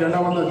 తారీఖు నాడు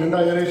జెండా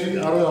ఎగరేసి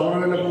ఆ రోజు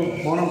అమరవీరులకు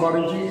మౌనం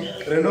పాటించి,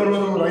 2వ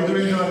రోజు రైతు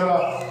వేదిక దగ్గర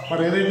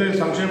మరి ఏదైతే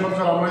సంక్షేమ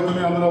పథకాలు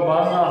అమలవుతున్నాయో అందులో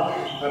భాగంగా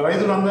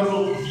రైతులందరూ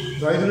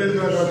రైతు వేదిక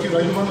దగ్గర వచ్చి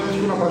రైతు బంధు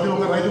తీసుకున్న ప్రతి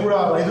ఒక్క రైతు కూడా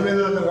రైతు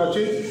వేదిక దగ్గరకు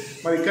వచ్చి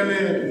మరి ఇక్కడనే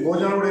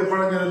భోజనాలు కూడా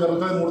ఏర్పాటు చేయడం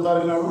జరుగుతుంది 3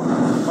 తారీఖు నాడు.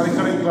 మరి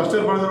ఇక్కడ ఈ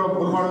క్లస్టర్ పరిధిలో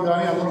పుల్మాడు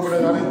కానీ అందరూడ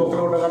కానీ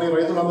బొక్కలగూడ కానీ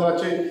రైతులందరూ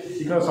వచ్చి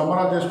ఇక్కడ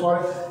సంబరాలు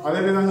చేసుకోవాలి.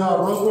 అదేవిధంగా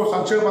రోజుకో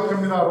సంక్షేమ పథకం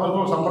మీద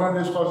రోజుకో సంబరాలు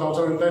చేసుకోవాల్సిన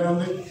అవసరం ఎంతైనా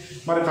ఉంది.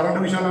 మరి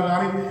కరెంటు విషయంలో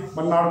కానీ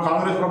మరి నాడు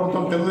కాంగ్రెస్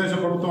ప్రభుత్వం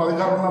తెలుగుదేశం ప్రభుత్వం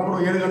అధికారం ఉన్నప్పుడు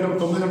 7 గంటలు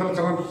 9 గంటలు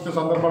కరెంటు ఇచ్చే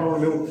సందర్భాలు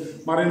లేవు.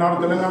 మరి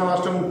నాడు తెలంగాణ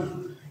రాష్ట్రం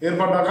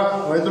ఏర్పడ్డాక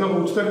రైతులకు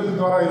ఉచిత విద్యుత్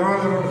ద్వారా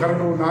 24 గంటల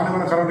కరెంటు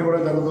నాణ్యమైన కరెంటు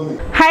ఇవ్వడం జరుగుతుంది.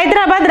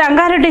 హైదరాబాద్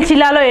రంగారెడ్డి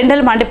జిల్లాలో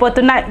ఎండలు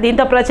మండిపోతున్నాయి.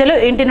 దీంతో ప్రజలు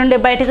ఇంటి నుండి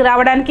బయటకు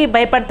రావడానికి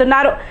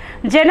భయపడుతున్నారు.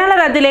 జనాల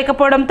రద్దీ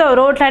లేకపోవడంతో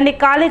రోడ్లన్నీ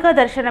ఖాళీగా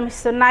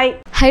దర్శనమిస్తున్నాయి.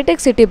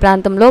 హైటెక్ సిటీ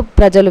ప్రాంతంలో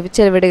ప్రజలు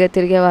విచ్చలవిడిగా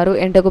తిరిగేవారు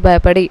ఎండకు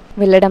భయపడి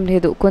వెళ్లడం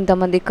లేదు.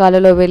 కొంతమంది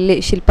కాలులో వెళ్లి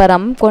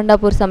శిల్పారామం,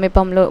 కొండాపూర్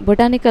సమీపంలో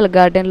బొటానికల్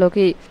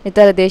గార్డెన్లోకి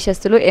ఇతర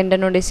దేశస్తులు ఎండ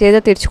నుండి సేద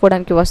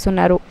తీర్చుకోవడానికి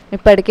వస్తున్నారు.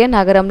 ఇప్పటికే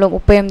నగరంలో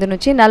 38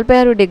 నుంచి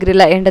 46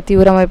 డిగ్రీల ఎండ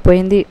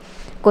తీవ్రమైపోయింది.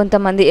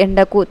 కొంతమంది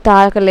ఎండకు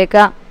తాకలేక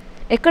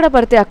ఎక్కడ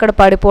పడితే అక్కడ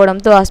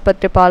పడిపోవడంతో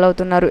ఆసుపత్రి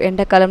పాలవుతున్నారు.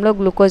 ఎండాకాలంలో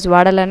గ్లూకోజ్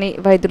వాడాలని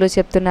వైద్యులు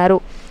చెప్తున్నారు.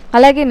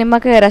 అలాగే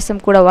నిమ్మకాయ రసం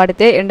కూడా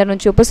వాడితే ఎండ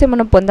నుంచి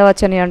ఉపశమనం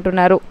పొందవచ్చని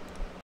అంటున్నారు.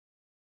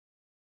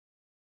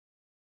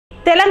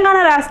 తెలంగాణ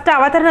రాష్ట్ర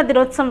అవతరణ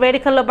దినోత్సవం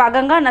వేడుకల్లో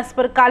భాగంగా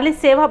నస్పూర్ కాలనీ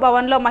సేవా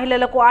భవన్లో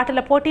మహిళలకు ఆటల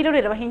పోటీలు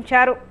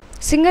నిర్వహించారు.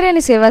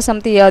 సింగరేణి సేవా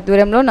సమితి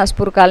ఆధ్వర్యంలో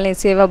నస్పూర్ కాలనీ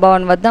సేవా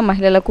భవన్ వద్ద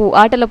మహిళలకు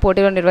ఆటల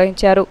పోటీలు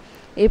నిర్వహించారు.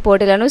 ఈ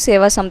పోటీలను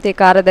సేవా సమితి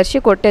కార్యదర్శి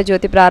కొట్టే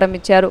జ్యోతి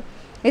ప్రారంభించారు.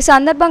 ఈ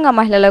సందర్భంగా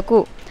మహిళలకు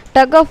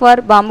tug of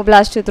war, bomb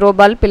blast,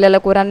 throwball,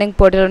 పిల్లలకు రన్నింగ్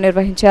పోటీలు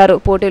నిర్వహించారు.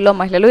 పోటీల్లో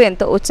మహిళలు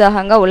ఎంతో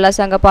ఉత్సాహంగా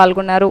ఉల్లాసంగా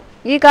పాల్గొన్నారు.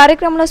 ఈ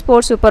కార్యక్రమంలో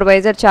స్పోర్ట్స్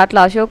సూపర్వైజర్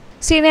చాట్ల Ashok,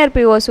 senior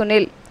PO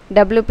Sunil,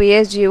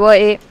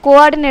 WPSGOA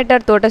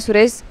coordinator తోట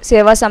సురేష్,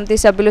 సేవా సమితి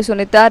సభ్యులు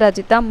సునీత,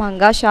 రజిత,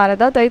 మంగా,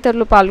 శారద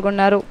తదితరులు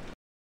పాల్గొన్నారు.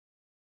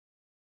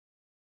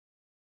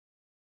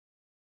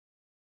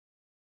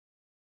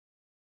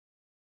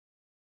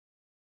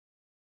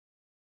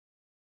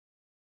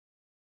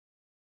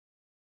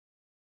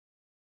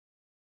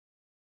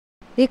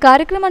 ఈ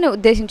కార్యక్రమాన్ని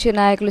ఉద్దేశించి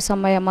నాయకులు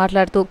సమ్మయ్య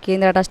మాట్లాడుతూ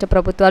కేంద్ర రాష్ట్ర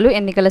ప్రభుత్వాలు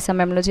ఎన్నికల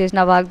సమయంలో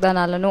చేసిన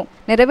వాగ్దానాలను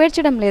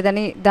నెరవేర్చడం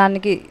లేదని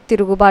దానికి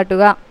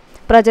తిరుగుబాటుగా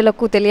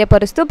ప్రజలకు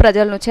తెలియపరుస్తూ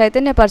ప్రజలను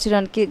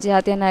చైతన్యపరచడానికి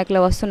జాతీయ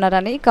నాయకులు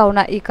వస్తున్నారని కావున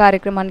ఈ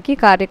కార్యక్రమానికి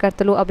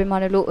కార్యకర్తలు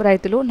అభిమానులు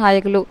రైతులు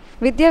నాయకులు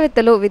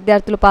విద్యావేత్తలు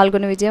విద్యార్థులు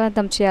పాల్గొని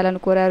విజయవంతం చేయాలని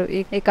కోరారు.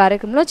 ఈ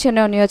కార్యక్రమంలో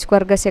చెన్నై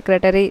నియోజకవర్గ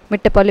సెక్రటరీ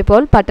మిట్టపల్లి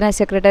పౌల్, పట్టణ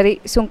సెక్రటరీ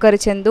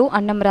సుంకరి చందు,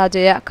 అన్నం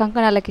రాజయ్య,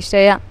 కంకణాల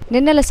కిష్టయ్య,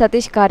 నిన్నెల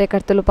సతీష్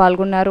కార్యకర్తలు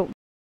పాల్గొన్నారు.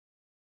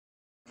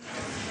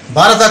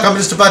 భారత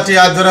కమ్యూనిస్ట్ పార్టీ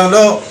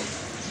ఆధ్వర్యంలో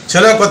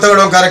చలో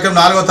కొత్తగూడెం కార్యక్రమం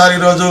 4వ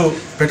తారీఖు రోజు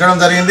పెట్టడం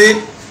జరిగింది.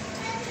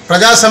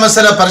 ప్రజా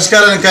సమస్యల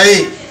పరిష్కారానికై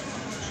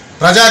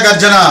ప్రజా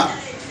గర్జన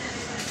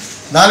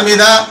దాని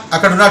మీద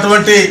అక్కడ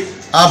ఉన్నటువంటి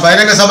ఆ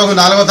బహిరంగ సభకు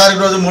 4వ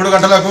తారీఖు రోజు 3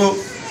 గంటలకు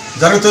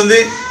జరుగుతుంది.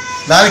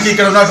 దానికి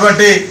ఇక్కడ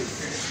ఉన్నటువంటి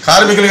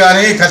కార్మికులు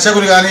కానీ,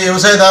 కర్షకులు కానీ,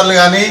 వ్యవసాయదారులు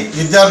కానీ,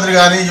 విద్యార్థులు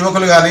కానీ,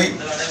 యువకులు కానీ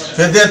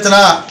పెద్ద ఎత్తున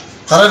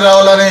తరలి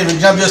రావాలని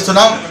విజ్ఞప్తి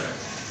చేస్తున్నాం.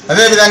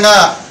 అదేవిధంగా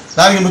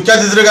దానికి ముఖ్య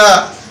అతిథులుగా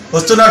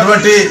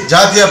వస్తున్నటువంటి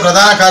జాతీయ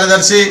ప్రధాన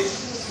కార్యదర్శి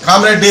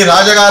కామిరెడ్డి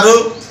రాజా గారు,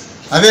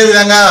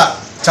 అదేవిధంగా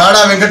చాడా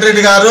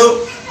వెంకటరెడ్డి గారు,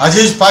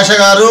 అజీజ్ పాషా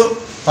గారు,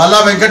 పల్లా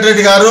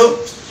వెంకటరెడ్డి గారు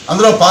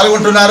అందులో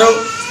పాల్గొంటున్నారు.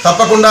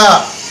 తప్పకుండా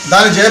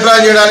దాన్ని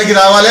జయప్రదం చేయడానికి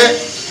రావాలి.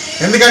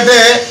 ఎందుకంటే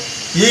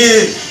ఈ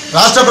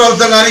రాష్ట్ర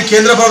ప్రభుత్వం కానీ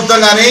కేంద్ర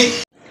ప్రభుత్వం కానీ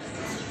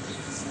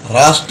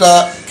రాష్ట్ర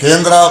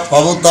కేంద్ర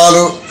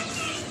ప్రభుత్వాలు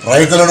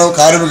రైతులను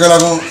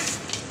కార్మికులను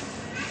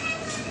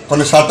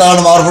కొన్ని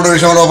చట్టాలను మార్పుడు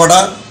విషయంలో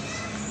కూడా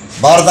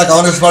భారత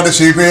కమ్యూనిస్ట్ పార్టీ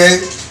సిపిఐ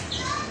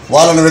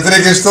వాళ్ళను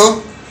వ్యతిరేకిస్తూ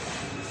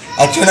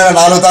వచ్చే నెల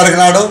 4వ తారీఖు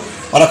నాడు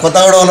మన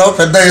కొత్తగూడెంలో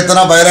పెద్ద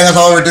ఎత్తున బహిరంగ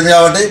సభ పెట్టింది.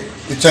 కాబట్టి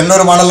ఈ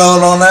చెన్నూరు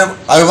మండలంలోనే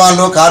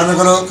అభిమానులు,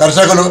 కార్మికులు,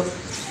 కర్షకులు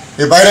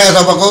ఈ బహిరంగ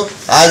సభకు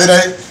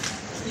హాజరై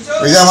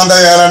విజయవంతం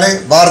చేయాలని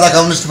భారత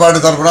కమ్యూనిస్ట్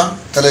పార్టీ తరఫున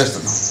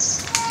తెలియజేస్తున్నాం.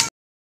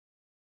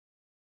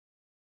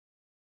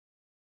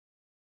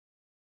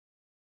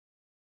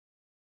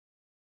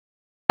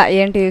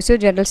 INTUC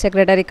general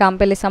secretary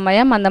Kampelli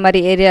Sammaiah, Mandamarri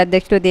area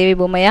అధ్యక్షుడు దేవి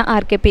Bommayya,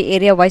 RKP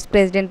area vice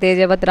president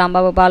Tejavath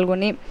Rambabu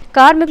పాల్గొని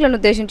కార్మికులను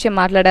ఉద్దేశించి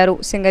మాట్లాడారు.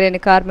 సింగరేణి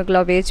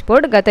కార్మికుల వేజ్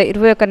బోర్డు గత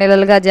 21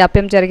 నెలలుగా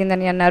జాప్యం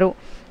జరిగిందని అన్నారు.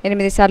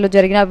 8 సార్లు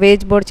జరిగిన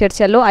వేజ్ బోర్డు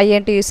చర్చల్లో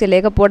ఐఎన్టీయూసీ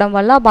లేకపోవడం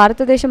వల్ల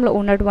భారతదేశంలో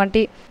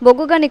ఉన్నటువంటి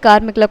బొగ్గుగని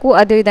కార్మికులకు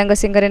అదేవిధంగా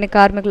సింగరేణి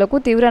కార్మికులకు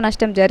తీవ్ర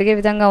నష్టం జరిగే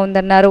విధంగా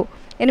ఉందన్నారు.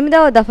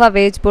 8వ దఫా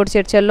వేజ్ బోర్డు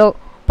చర్చల్లో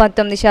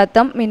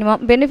 19% మినిమం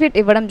బెనిఫిట్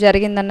ఇవ్వడం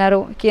జరిగిందన్నారు.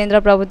 కేంద్ర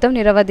ప్రభుత్వం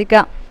నిరవధిక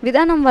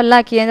విధానం వల్ల,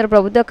 కేంద్ర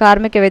ప్రభుత్వ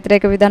కార్మిక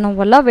వ్యతిరేక విధానం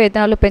వల్ల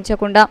వేతనాలు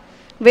పెంచకుండా,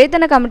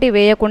 వేతన కమిటీ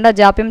వేయకుండా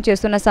జాప్యం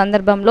చేస్తున్న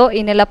సందర్భంలో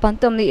ఈ నెల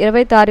 19,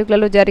 20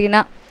 తారీఖులలో జరిగిన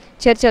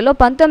చర్చలో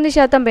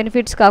 19%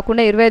 బెనిఫిట్స్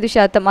కాకుండా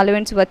 25%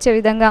 అలవెన్స్ వచ్చే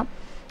విధంగా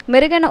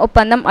మెరుగైన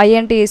ఒప్పందం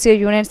ఐఎన్టీయూసీ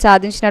యూనియన్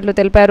సాధించినట్లు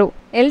తెలిపారు.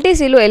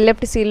 ఎల్టీసీలు,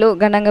 ఎల్ఎఫ్టీసీలు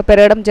ఘనంగా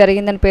పెరగడం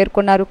జరిగిందని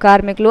పేర్కొన్నారు.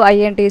 కార్మికులు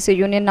ఐఎన్టీయూసీ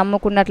యూనియన్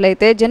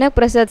నమ్ముకున్నట్లయితే జనక్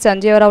ప్రసాద్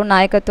సంజీవరావు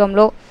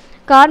నాయకత్వంలో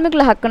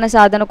కార్మికుల హక్కుల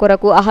సాధన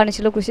కొరకు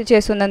అహర్నిశలు కృషి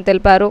చేస్తుందని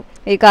తెలిపారు.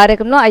 ఈ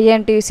కార్యక్రమంలో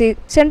INTUC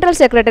central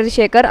secretary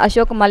Shekhar,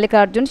 Ashok,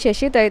 Mallikarjun,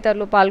 Shashi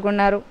తదితరులు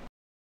పాల్గొన్నారు.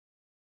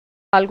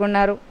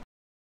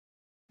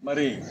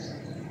 మరి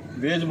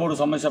వేజ్ బోర్డు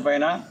సమస్య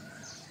పైన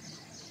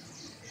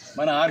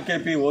మన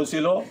ఆర్కేపీ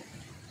ఓసీలో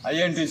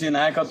ఐఎన్టీసీ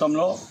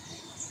నాయకత్వంలో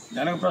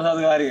జనక్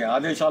ప్రసాద్ గారి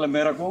ఆదేశాల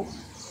మేరకు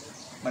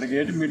మరి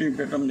గేట్ మీటింగ్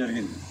పెట్టడం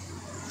జరిగింది.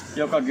 ఈ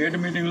యొక్క గేట్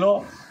మీటింగ్లో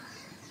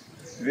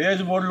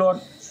వేజ్ బోర్డులో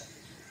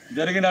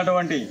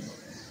జరిగినటువంటి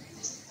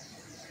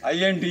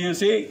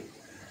ఐఎన్టీయూసీ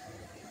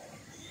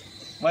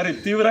మరి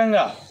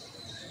తీవ్రంగా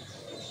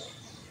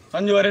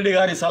సంజీవరెడ్డి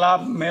గారి సలహా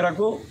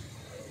మేరకు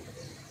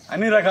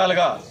అన్ని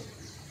రకాలుగా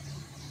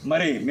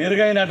మరి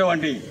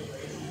మెరుగైనటువంటి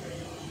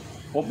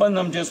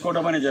ఒప్పందం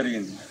చేసుకోవడం అనేది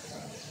జరిగింది.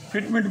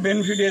 ఫిట్మెంట్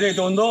బెనిఫిట్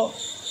ఏదైతే ఉందో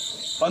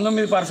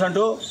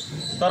 19%,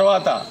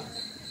 తర్వాత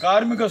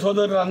కార్మిక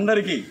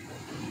సోదరులందరికీ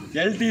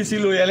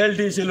ఎల్టీసీలు,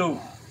 ఎల్ఎల్టీసీలు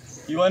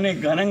ఇవన్నీ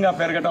ఘనంగా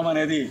పెరగటం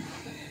అనేది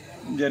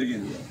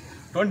జరిగింది.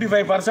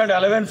 25%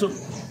 అలవెన్స్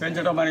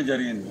పెంచడం అనేది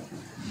జరిగింది.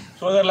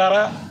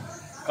 సోదరులారా,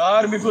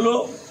 కార్మికులు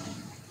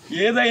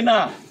ఏదైనా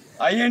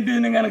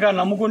ఐఎన్టీని కనుక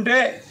నమ్ముకుంటే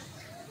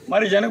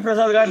మరి జనక్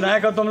ప్రసాద్ గారి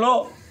నాయకత్వంలో,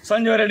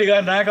 సంజీవ్ రెడ్డి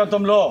గారి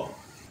నాయకత్వంలో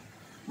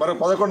మరి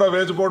 11వ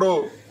వేజ్ బోర్డు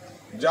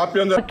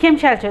జాప్యం.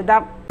 ముఖ్యాంశాలు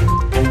చూద్దాం.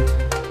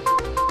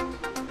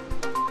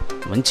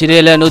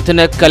 మంచిర్యాల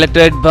నూతన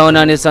కలెక్టరేట్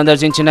భవనాన్ని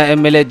సందర్శించిన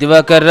ఎమ్మెల్యే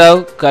దివాకర్ రావు,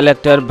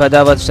 కలెక్టర్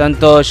బదావత్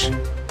సంతోష్.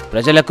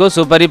 ప్రజలకు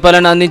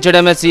సుపరిపాలన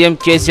అందించడమే సీఎం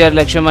కేసీఆర్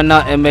లక్ష్యమన్న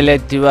ఎమ్మెల్యే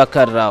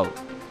దివాకర్ రావు.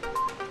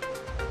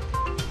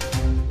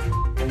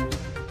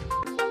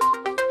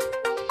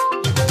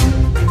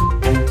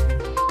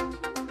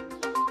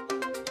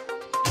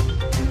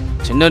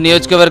 చెన్నూరు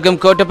నియోజకవర్గం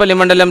కోటపల్లి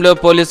మండలంలో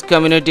పోలీస్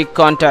కమ్యూనిటీ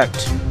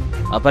కాంటాక్ట్.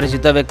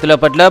 అపరిచిత వ్యక్తుల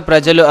పట్ల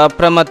ప్రజలు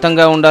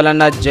అప్రమత్తంగా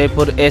ఉండాలన్న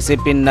జైపూర్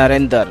ఏసీపీ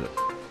నరేందర్.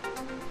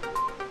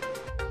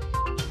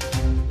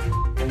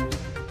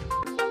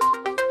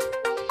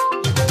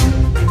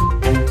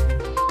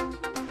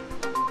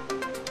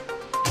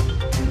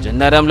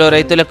 జన్నారంలో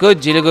రైతులకు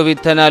జిలుగు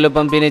విత్తనాలు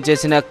పంపిణీ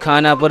చేసిన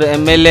ఖానాపూర్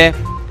ఎమ్మెల్యే.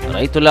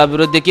 రైతుల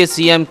అభివృద్ధికి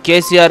సీఎం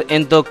కేసీఆర్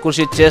ఎంతో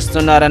కృషి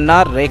చేస్తున్నారన్న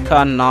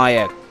రేఖా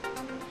నాయక్.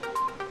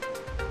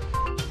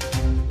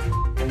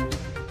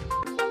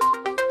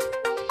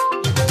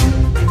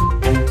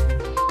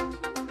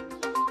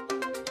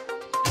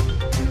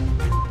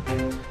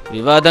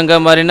 వివాదంగా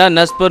మారిన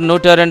నస్పూర్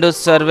 102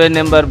 సర్వే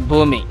నెంబర్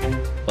భూమి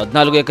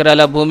 14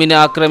 ఎకరాల భూమిని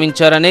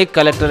ఆక్రమించారని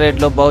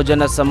కలెక్టరేట్లో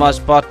బహుజన సమాజ్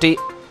పార్టీ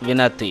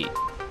వినతి.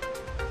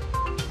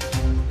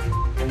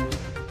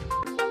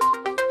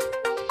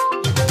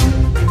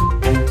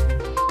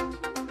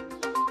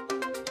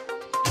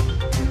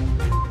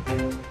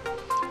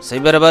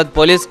 సైబరాబాద్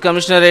పోలీస్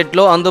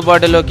కమిషనరేట్లో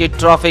అందుబాటులోకి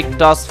ట్రాఫిక్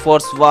టాస్క్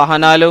ఫోర్స్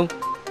వాహనాలు.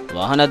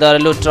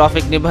 వాహనదారులు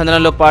ట్రాఫిక్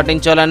నిబంధనలు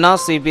పాటించాలన్న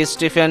సిపి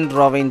స్టీఫెన్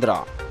రవీంద్ర.